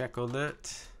can check on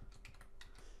that.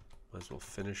 Might as well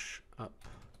finish up.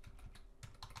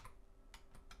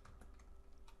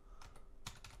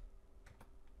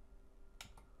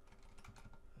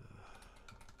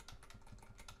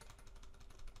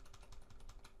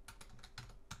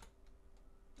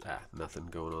 Nothing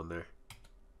going on there.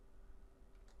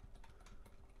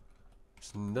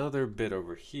 There's another bit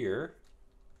over here.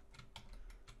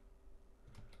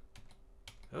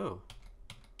 Oh.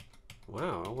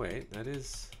 Wow, oh wait, that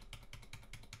is...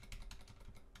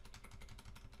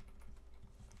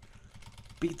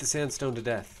 Beat the sandstone to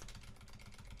death.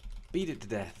 Beat it to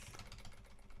death.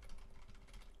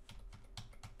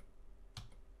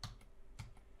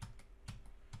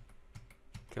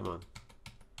 Come on.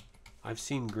 I've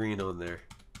seen green on there.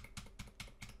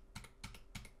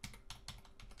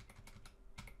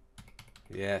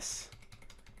 Yes.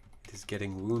 It is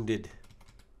getting wounded.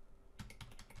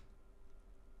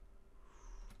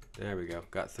 There we go.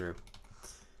 Got through.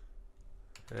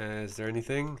 Is there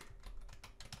anything?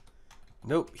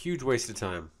 Nope. Huge waste of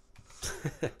time.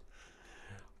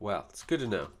 Well, it's good to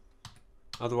know.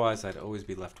 Otherwise, I'd always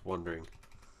be left wondering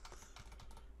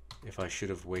if I should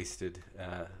have wasted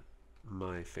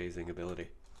my phasing ability.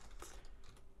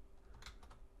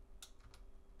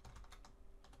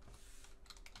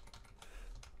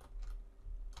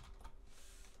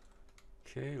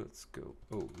 Okay, let's go.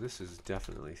 Oh, this is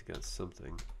definitely got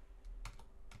something.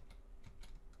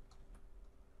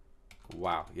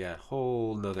 Wow, yeah,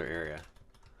 whole nother area.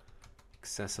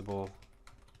 Accessible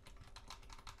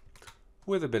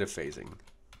with a bit of phasing.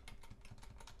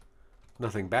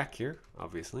 Nothing back here,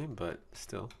 obviously, but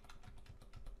still.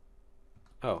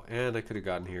 Oh, and I could have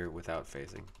gotten here without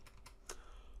phasing.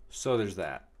 So there's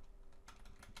that.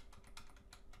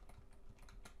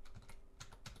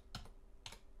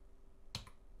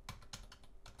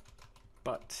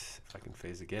 But if I can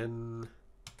phase again,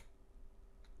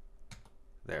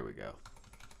 there we go.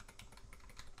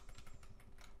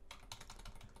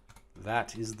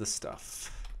 That is the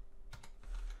stuff.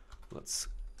 Let's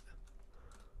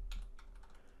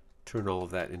turn all of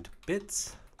that into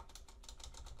bits.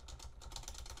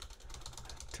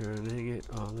 Turning it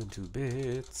all into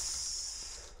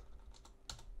bits.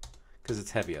 Because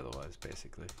it's heavy otherwise,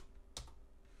 basically.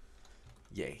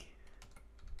 Yay.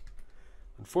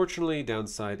 Unfortunately,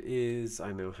 downside is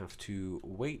I now have to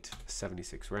wait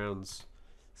 76 rounds.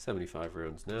 75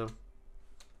 rounds now.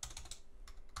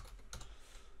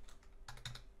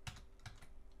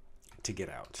 To get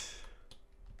out.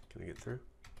 Can I get through?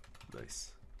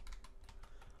 Nice.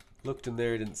 Looked in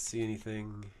there, didn't see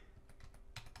anything.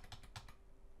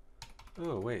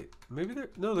 Oh, wait. Maybe there...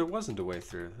 No, there wasn't a way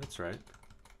through. That's right.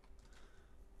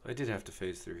 I did have to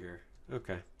phase through here.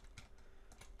 Okay.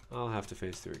 I'll have to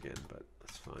phase through again, but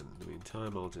that's fine. In the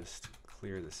meantime, I'll just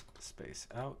clear this space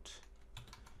out.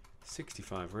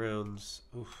 65 rounds.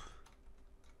 Oof.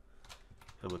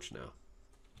 How much now?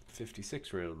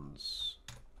 56 rounds.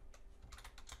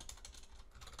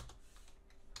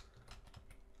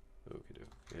 Okie doke.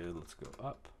 And let's go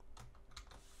up.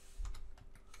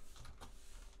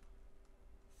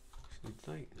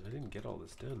 Actually, I didn't get all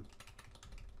this done.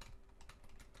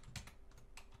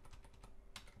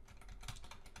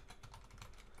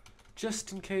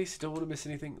 Just in case, don't want to miss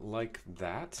anything like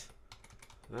that.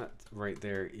 That right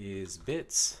there is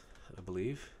bits, I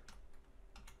believe.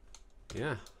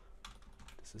 Yeah.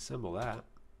 Disassemble that.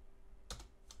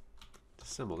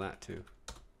 Disassemble that too.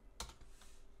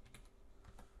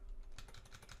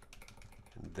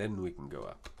 And then we can go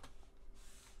up.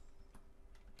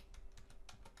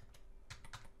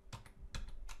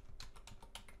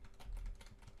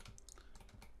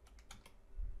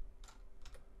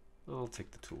 I'll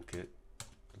take the toolkit.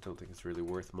 I don't think it's really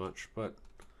worth much, but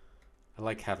I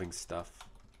like having stuff.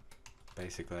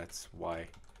 Basically, that's why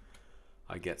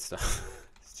I get stuff.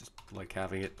 It's just like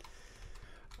having it.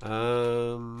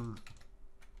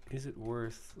 Is it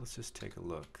worth... Let's just take a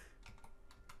look.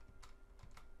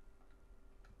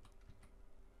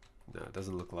 No, it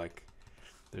doesn't look like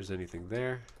there's anything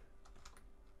there.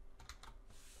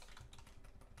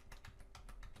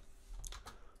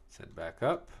 Let's head back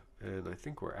up, and I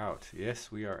think we're out.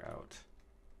 Yes, we are out.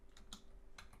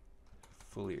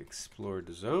 Fully explored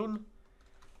the zone.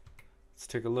 Let's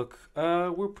take a look.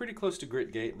 We're pretty close to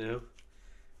Grit Gate now.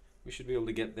 We should be able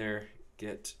to get there,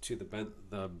 get to the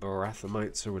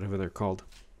Barathamites, or whatever they're called,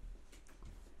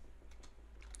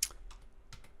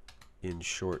 in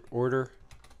short order.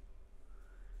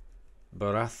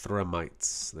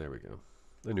 Barathamites. There we go.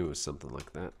 I knew it was something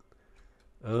like that.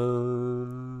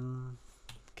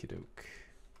 Kidoke.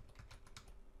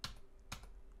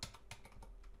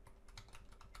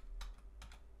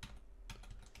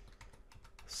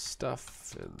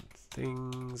 Stuff and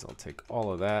things. I'll take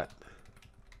all of that.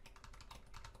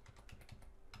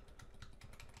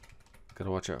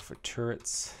 Gotta watch out for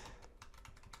turrets.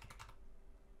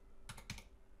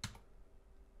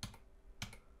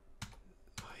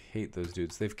 I hate those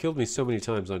dudes. They've killed me so many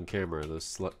times on camera,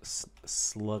 those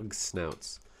slug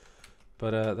snouts.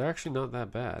 But they're actually not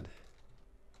that bad.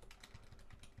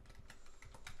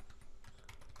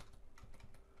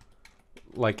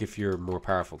 Like if you're more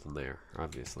powerful than they are,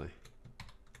 obviously.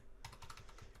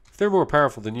 If they're more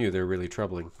powerful than you, they're really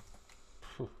troubling.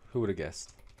 Who would have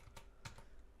guessed?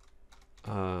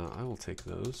 I will take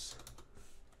those.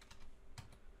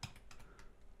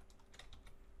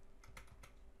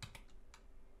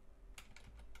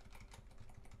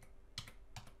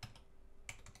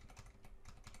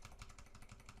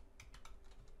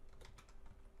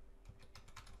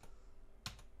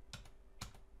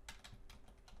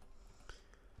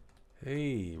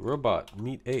 Hey, robot,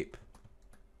 meet ape.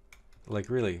 Like,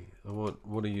 really, I want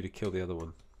one of you to kill the other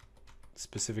one.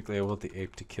 Specifically, I want the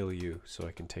ape to kill you so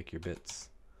I can take your bits.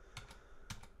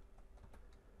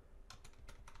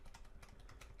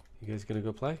 You guys gonna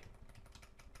go play?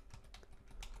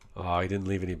 Oh, he didn't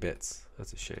leave any bits.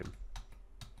 That's a shame.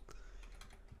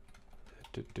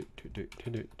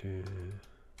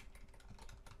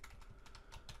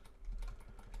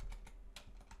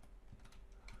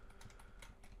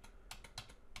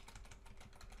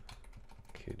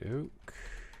 Okey-doke.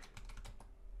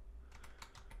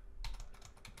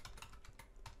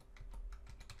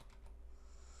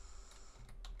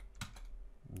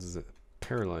 Does it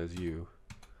paralyze you?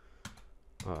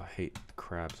 Oh, I hate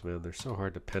crabs, man. They're so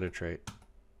hard to penetrate.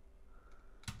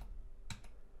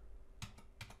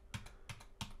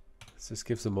 This just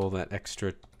gives them all that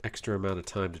extra amount of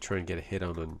time to try and get a hit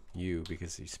on you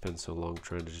because you spend so long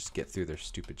trying to just get through their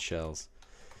stupid shells.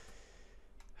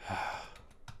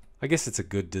 I guess it's a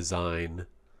good design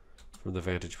from the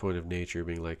vantage point of nature,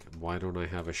 being like, why don't I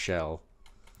have a shell?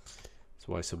 That's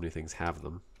why so many things have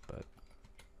them, but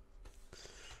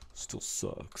still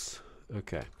sucks.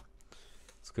 Okay.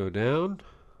 Let's go down.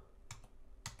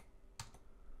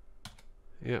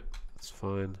 Yep, that's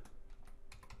fine.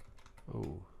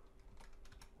 Oh.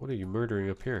 What are you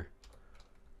murdering up here?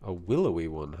 A willowy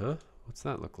one, huh? What's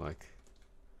that look like?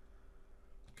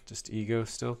 Just ego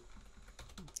still?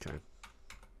 Okay.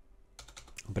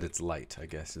 But it's light, I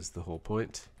guess, is the whole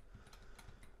point.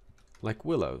 Like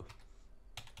willow.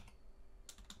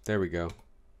 There we go.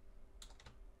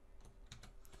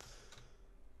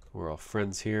 We're all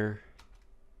friends here.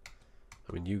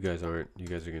 I mean, you guys aren't. You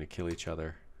guys are going to kill each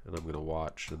other, and I'm going to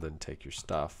watch and then take your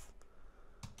stuff.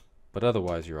 But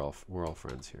otherwise, we're all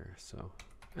friends here. So,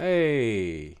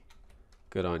 hey,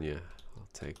 good on you. I'll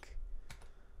take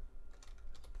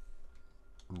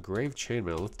engraved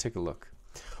chainmail. Let's take a look.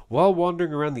 While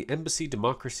wandering around the embassy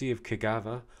democracy of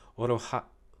Kagava,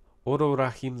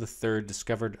 Ororahim III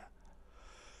discovered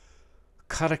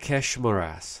Karakesh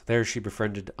Morass. There she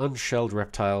befriended unshelled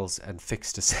reptiles and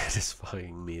fixed a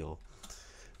satisfying meal.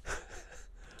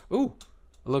 Ooh,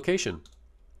 a location.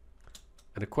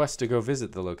 And a quest to go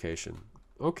visit the location.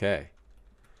 Okay.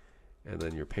 And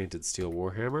then your painted steel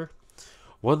warhammer.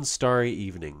 One starry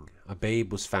evening, a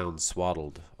babe was found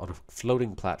swaddled on a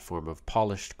floating platform of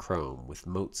polished chrome with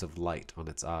motes of light on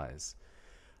its eyes.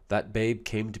 That babe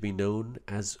came to be known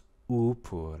as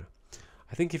Upur.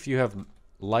 I think if you have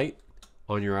light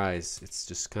on your eyes, it's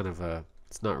just kind of a...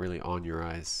 It's not really on your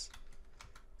eyes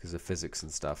because of physics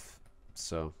and stuff.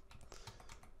 So...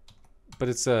 But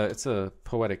it's a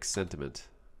poetic sentiment.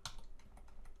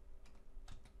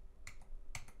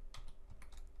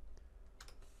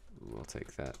 We'll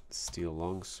take that steel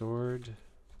longsword.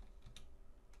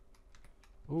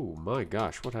 Oh my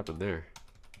gosh, what happened there?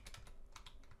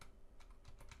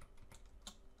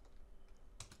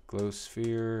 Glow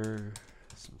sphere,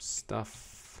 some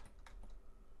stuff.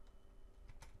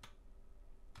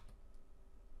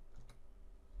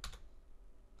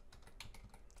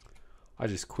 I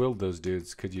just quilled those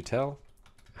dudes. Could you tell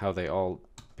how they all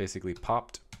basically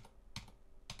popped?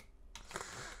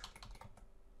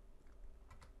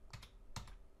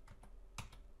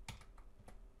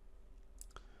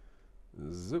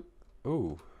 Zoop.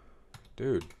 Oh,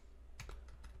 dude.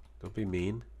 Don't be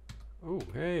mean. Oh,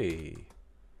 hey.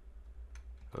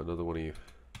 Another one of you.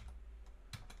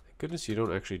 Thank goodness you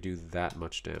don't actually do that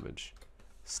much damage.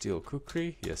 Steel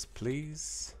kukri. Yes,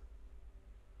 please.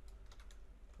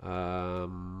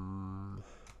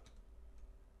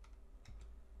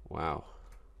 Wow.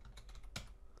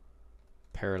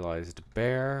 Paralyzed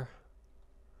bear.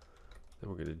 Then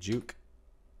we're gonna juke.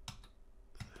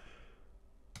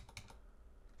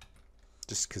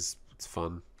 Just because it's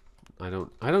fun. I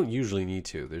don't usually need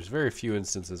to. There's very few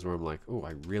instances where I'm like, oh,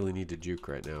 I really need to juke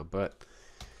right now. But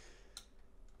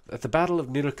at the Battle of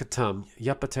Nirakatam,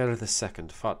 Yapater II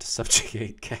fought to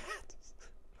subjugate cats.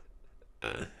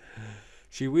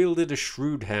 She wielded a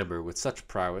shrewd hammer with such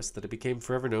prowess that it became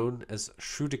forever known as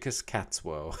Shrewdicus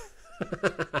Catswoe.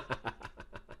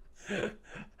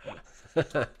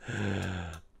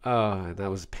 And that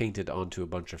was painted onto a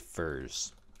bunch of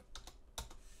furs.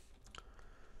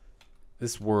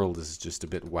 This world is just a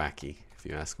bit wacky, if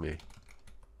you ask me.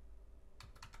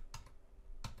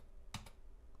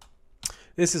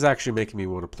 This is actually making me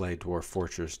want to play Dwarf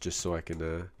Fortress just so I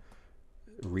can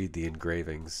read the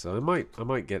engravings. So I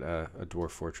might get a Dwarf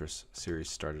Fortress series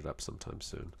started up sometime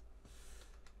soon.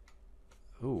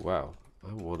 Oh wow,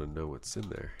 I want to know what's in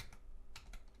there.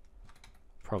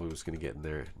 Probably was going to get in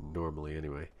there normally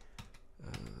anyway.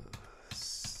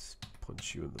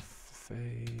 Punch you in the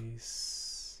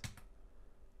face.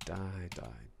 Die,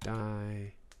 die,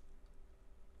 die.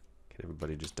 Can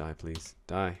everybody just die, please?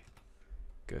 Die.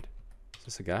 Good. Is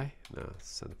this a guy? No,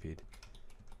 it's a centipede.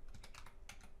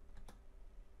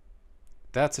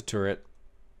 That's a turret.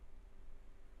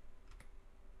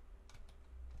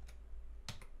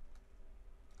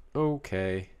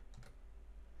 Okay.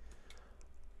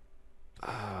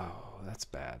 Oh, that's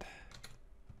bad.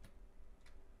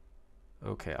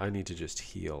 Okay, I need to just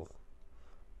heal.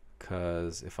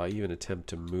 Because if I even attempt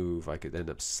to move, I could end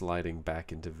up sliding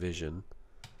back into vision.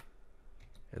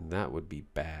 And that would be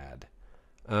bad.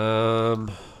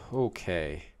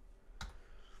 Okay.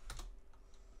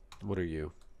 What are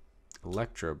you?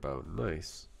 Electrobone,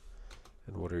 nice.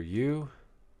 And what are you?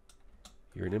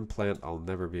 You're an implant I'll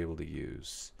never be able to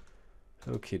use.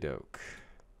 Okie doke.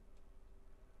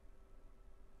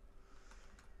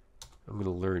 I'm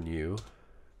gonna learn you,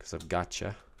 because I've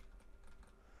gotcha.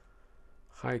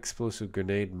 High explosive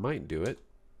grenade might do it.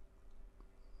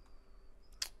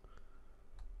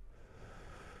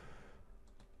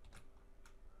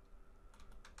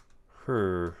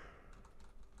 Her.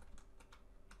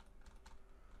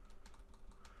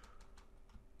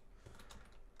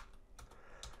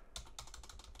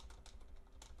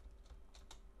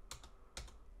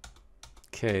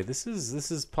 Okay, this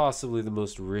is possibly the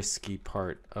most risky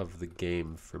part of the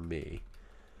game for me.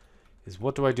 Is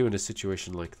what do I do in a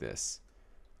situation like this?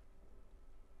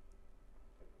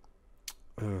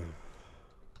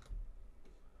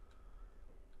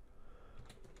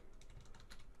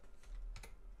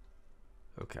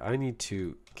 Okay, I need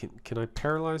to... Can I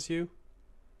paralyze you?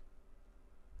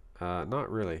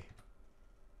 Not really.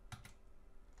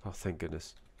 Oh, thank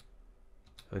goodness.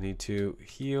 I need to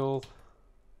heal.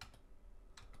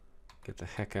 Get the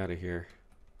heck out of here.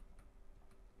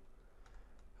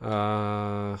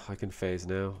 I can phase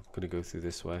now. I'm gonna go through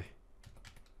this way.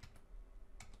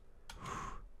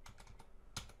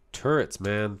 Turrets,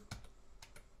 man.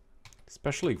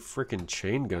 Especially freaking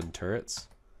chain gun turrets.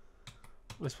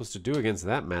 What am I supposed to do against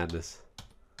that madness?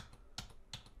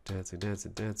 Dancing,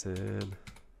 dancing, dancing.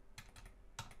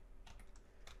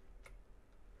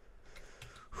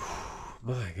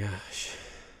 My gosh.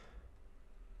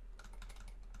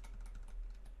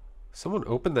 Someone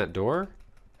opened that door?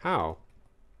 How?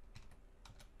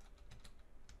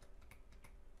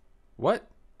 What?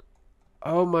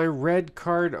 Oh, my red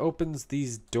card opens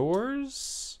these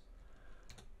doors?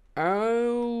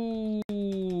 Oh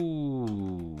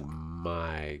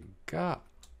my god.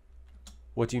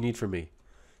 What do you need from me?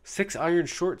 6 iron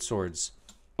short swords.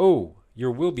 Oh, your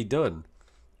will be done.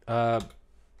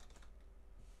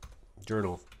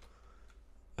 Journal.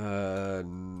 Add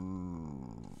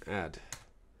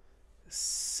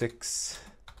 6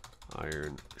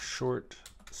 iron short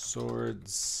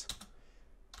swords.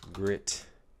 Grit.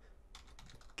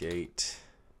 Gate.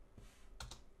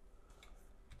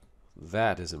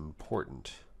 That is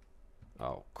important.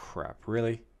 Oh crap,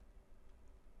 really?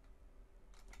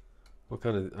 What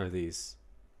kind of are these?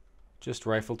 Just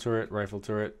rifle turret, rifle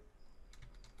turret.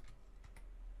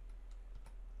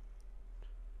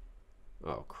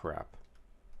 Oh, crap.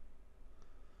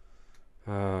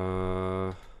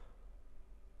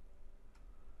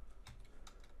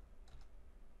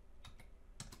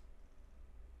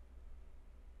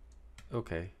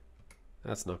 Okay.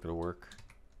 That's not going to work.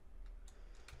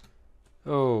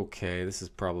 Okay, this is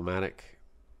problematic.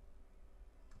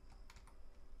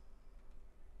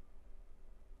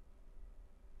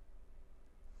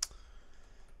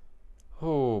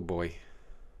 Oh boy.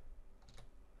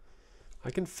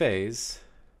 I can phase.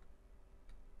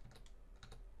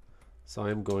 So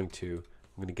I'm going to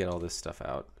get all this stuff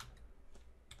out.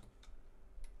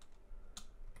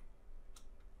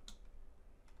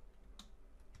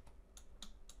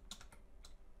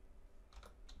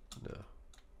 No.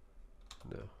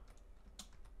 No.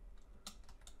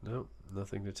 Nope,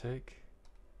 nothing to take.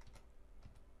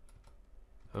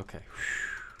 Okay.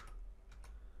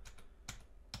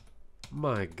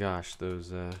 My gosh,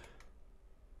 those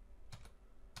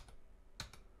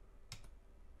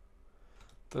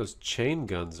chain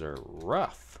guns are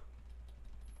rough.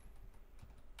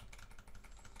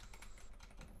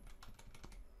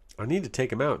 I need to take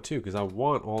them out too because I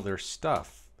want all their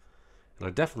stuff. And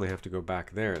I definitely have to go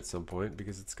back there at some point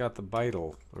because it's got the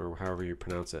Beidel, or however you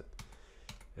pronounce it.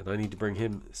 And I need to bring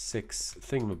him 6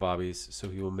 thingamabobbies so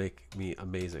he will make me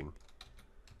amazing.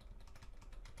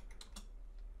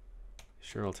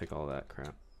 Sure, I'll take all that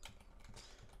crap.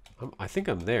 I think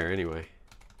I'm there anyway.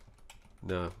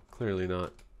 No, clearly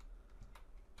not.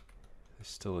 There's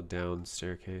still a down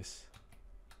staircase.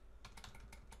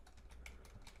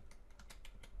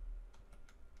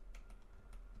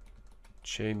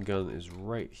 Chain gun is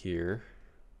right here.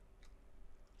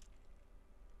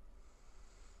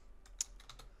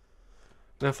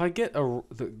 Now if I get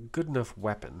the good enough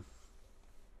weapon,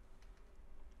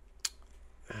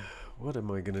 what am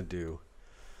I gonna do?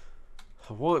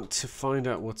 I want to find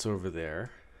out what's over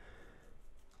there.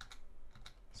 I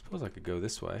suppose I could go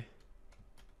this way.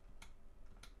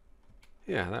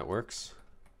 Yeah, that works.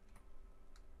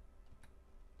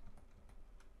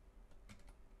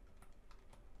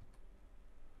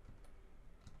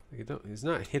 He's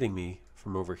not hitting me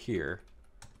from over here.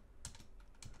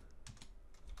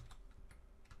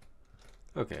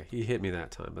 Okay, he hit me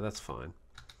that time, but that's fine.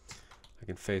 I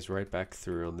can phase right back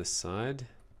through on this side.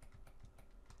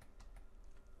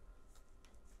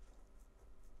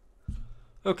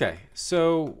 Okay,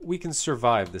 so we can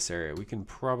survive this area. We can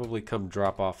probably come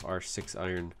drop off our 6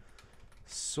 iron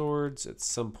swords at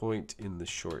some point in the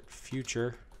short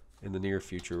future. In the near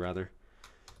future, rather.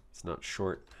 It's not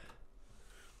short.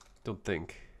 Don't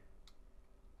think.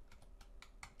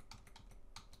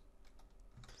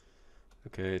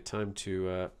 Okay, time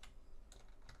to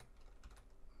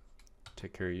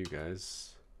take care of you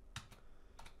guys.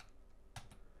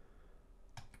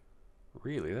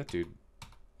 Really, that dude,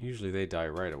 usually they die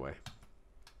right away.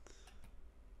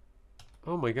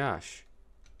 Oh my gosh.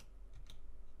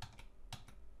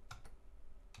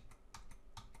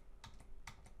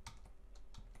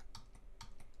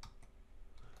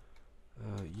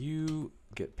 You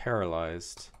get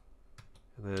paralyzed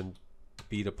and then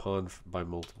beat upon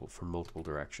from multiple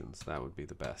directions. That would be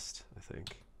the best, I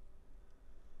think.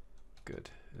 Good.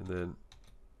 And then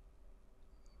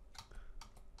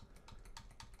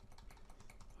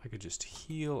I could just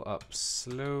heal up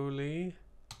slowly.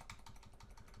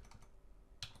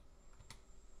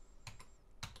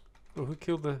 Oh, who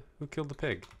killed the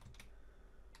pig?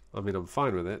 I mean, I'm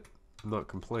fine with it. I'm not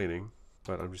complaining,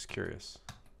 but I'm just curious.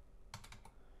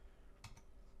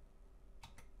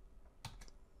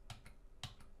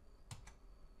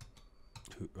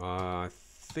 I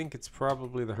think it's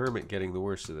probably the hermit getting the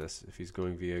worst of this if he's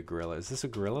going via gorilla. Is this a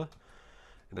gorilla?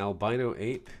 An albino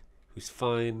ape who's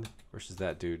fine versus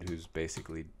that dude who's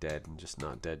basically dead and just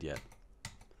not dead yet.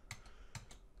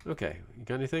 Okay, you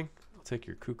got anything? I'll take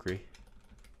your kukri.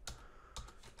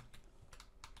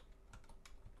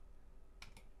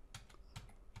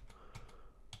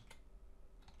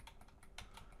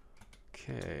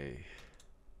 Okay.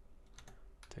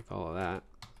 Take all of that.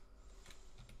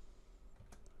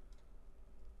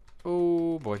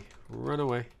 Oh boy, run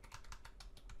away.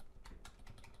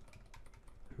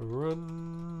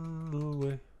 Run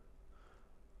away.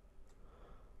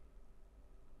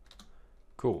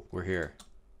 Cool, we're here.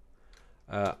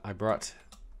 I brought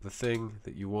the thing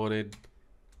that you wanted.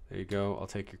 There you go, I'll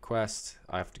take your quest.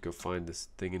 I have to go find this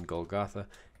thing in Golgotha.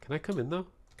 Can I come in though?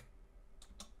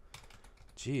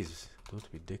 Jeez,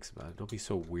 don't be dicks about it. Don't be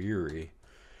so weary.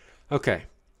 Okay,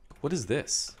 what is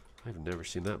this? I've never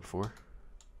seen that before.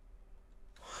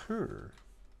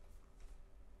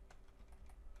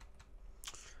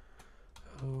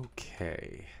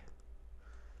 Okay.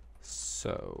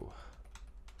 So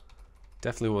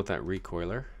Definitely want that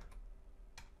recoiler.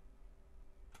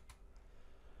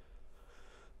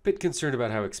 Bit concerned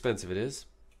about how expensive it is,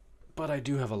 but I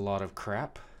do have a lot of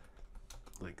crap.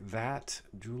 Like that,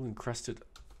 jewel encrusted.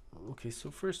 Okay, so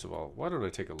first of all, why don't I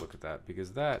take a look at that?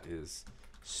 Because that is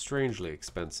strangely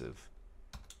expensive.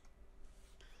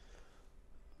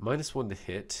 -1 to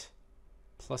hit,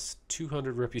 plus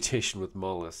 200 reputation with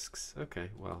mollusks.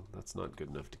 Okay, well, that's not good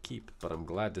enough to keep, but I'm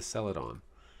glad to sell it on.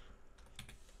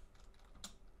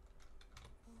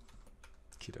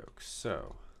 Kiddoke.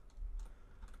 So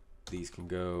these can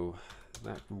go,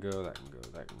 that can go, that can go,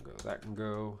 that can go, that can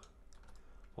go.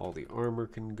 All the armor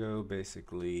can go.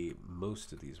 Basically,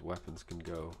 most of these weapons can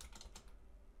go,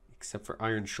 except for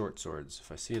iron short swords.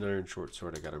 If I see an iron short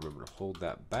sword, I gotta remember to hold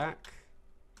that back.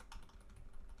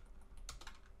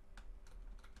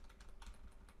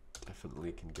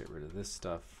 Definitely can get rid of this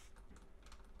stuff.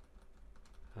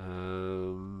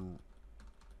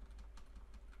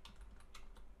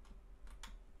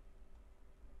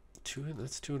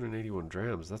 That's 281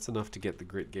 drams. That's enough to get the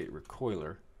Grit Gate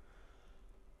Recoiler.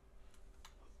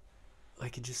 I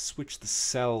could just switch the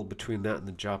cell between that and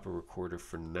the Joppa Recorder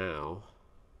for now.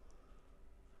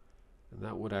 And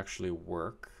that would actually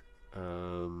work. Be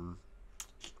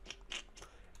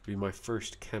my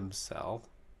first chem cell.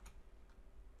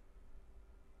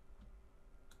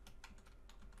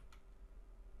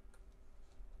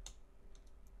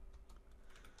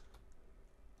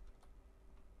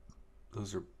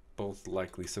 Those are both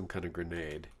likely some kind of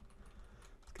grenade.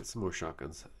 Let's get some more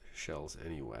shotgun shells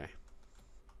anyway.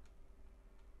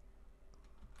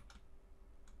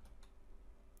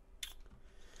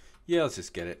 Yeah, let's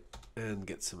just get it and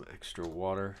get some extra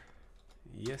water.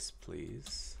 Yes,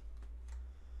 please.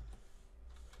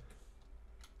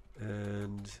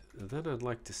 And then I'd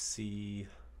like to see...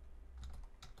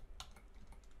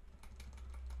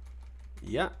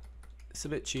 Yeah, it's a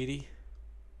bit cheaty.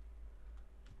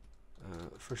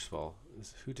 First of all,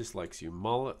 who dislikes you?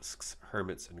 Mollusks,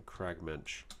 hermits, and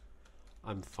cragmensch.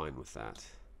 I'm fine with that.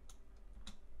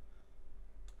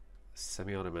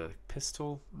 Semi-automatic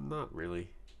pistol? Not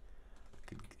really. I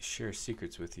could share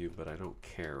secrets with you, but I don't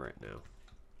care right now.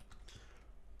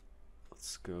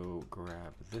 Let's go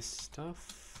grab this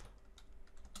stuff.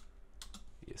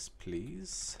 Yes,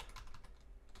 please.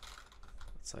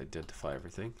 Let's identify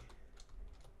everything.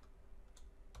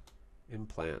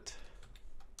 Implant.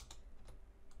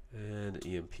 And an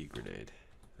EMP grenade.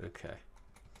 Okay.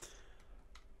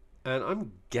 And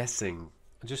I'm guessing,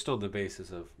 just on the basis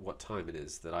of what time it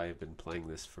is, that I have been playing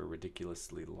this for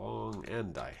ridiculously long,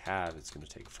 and I have. It's going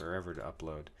to take forever to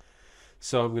upload.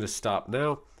 So I'm going to stop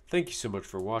now. Thank you so much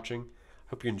for watching.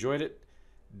 Hope you enjoyed it.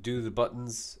 Do the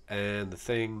buttons and the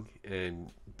thing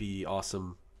and be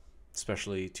awesome,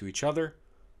 especially to each other,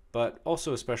 but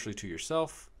also especially to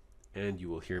yourself, and you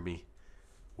will hear me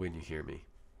when you hear me.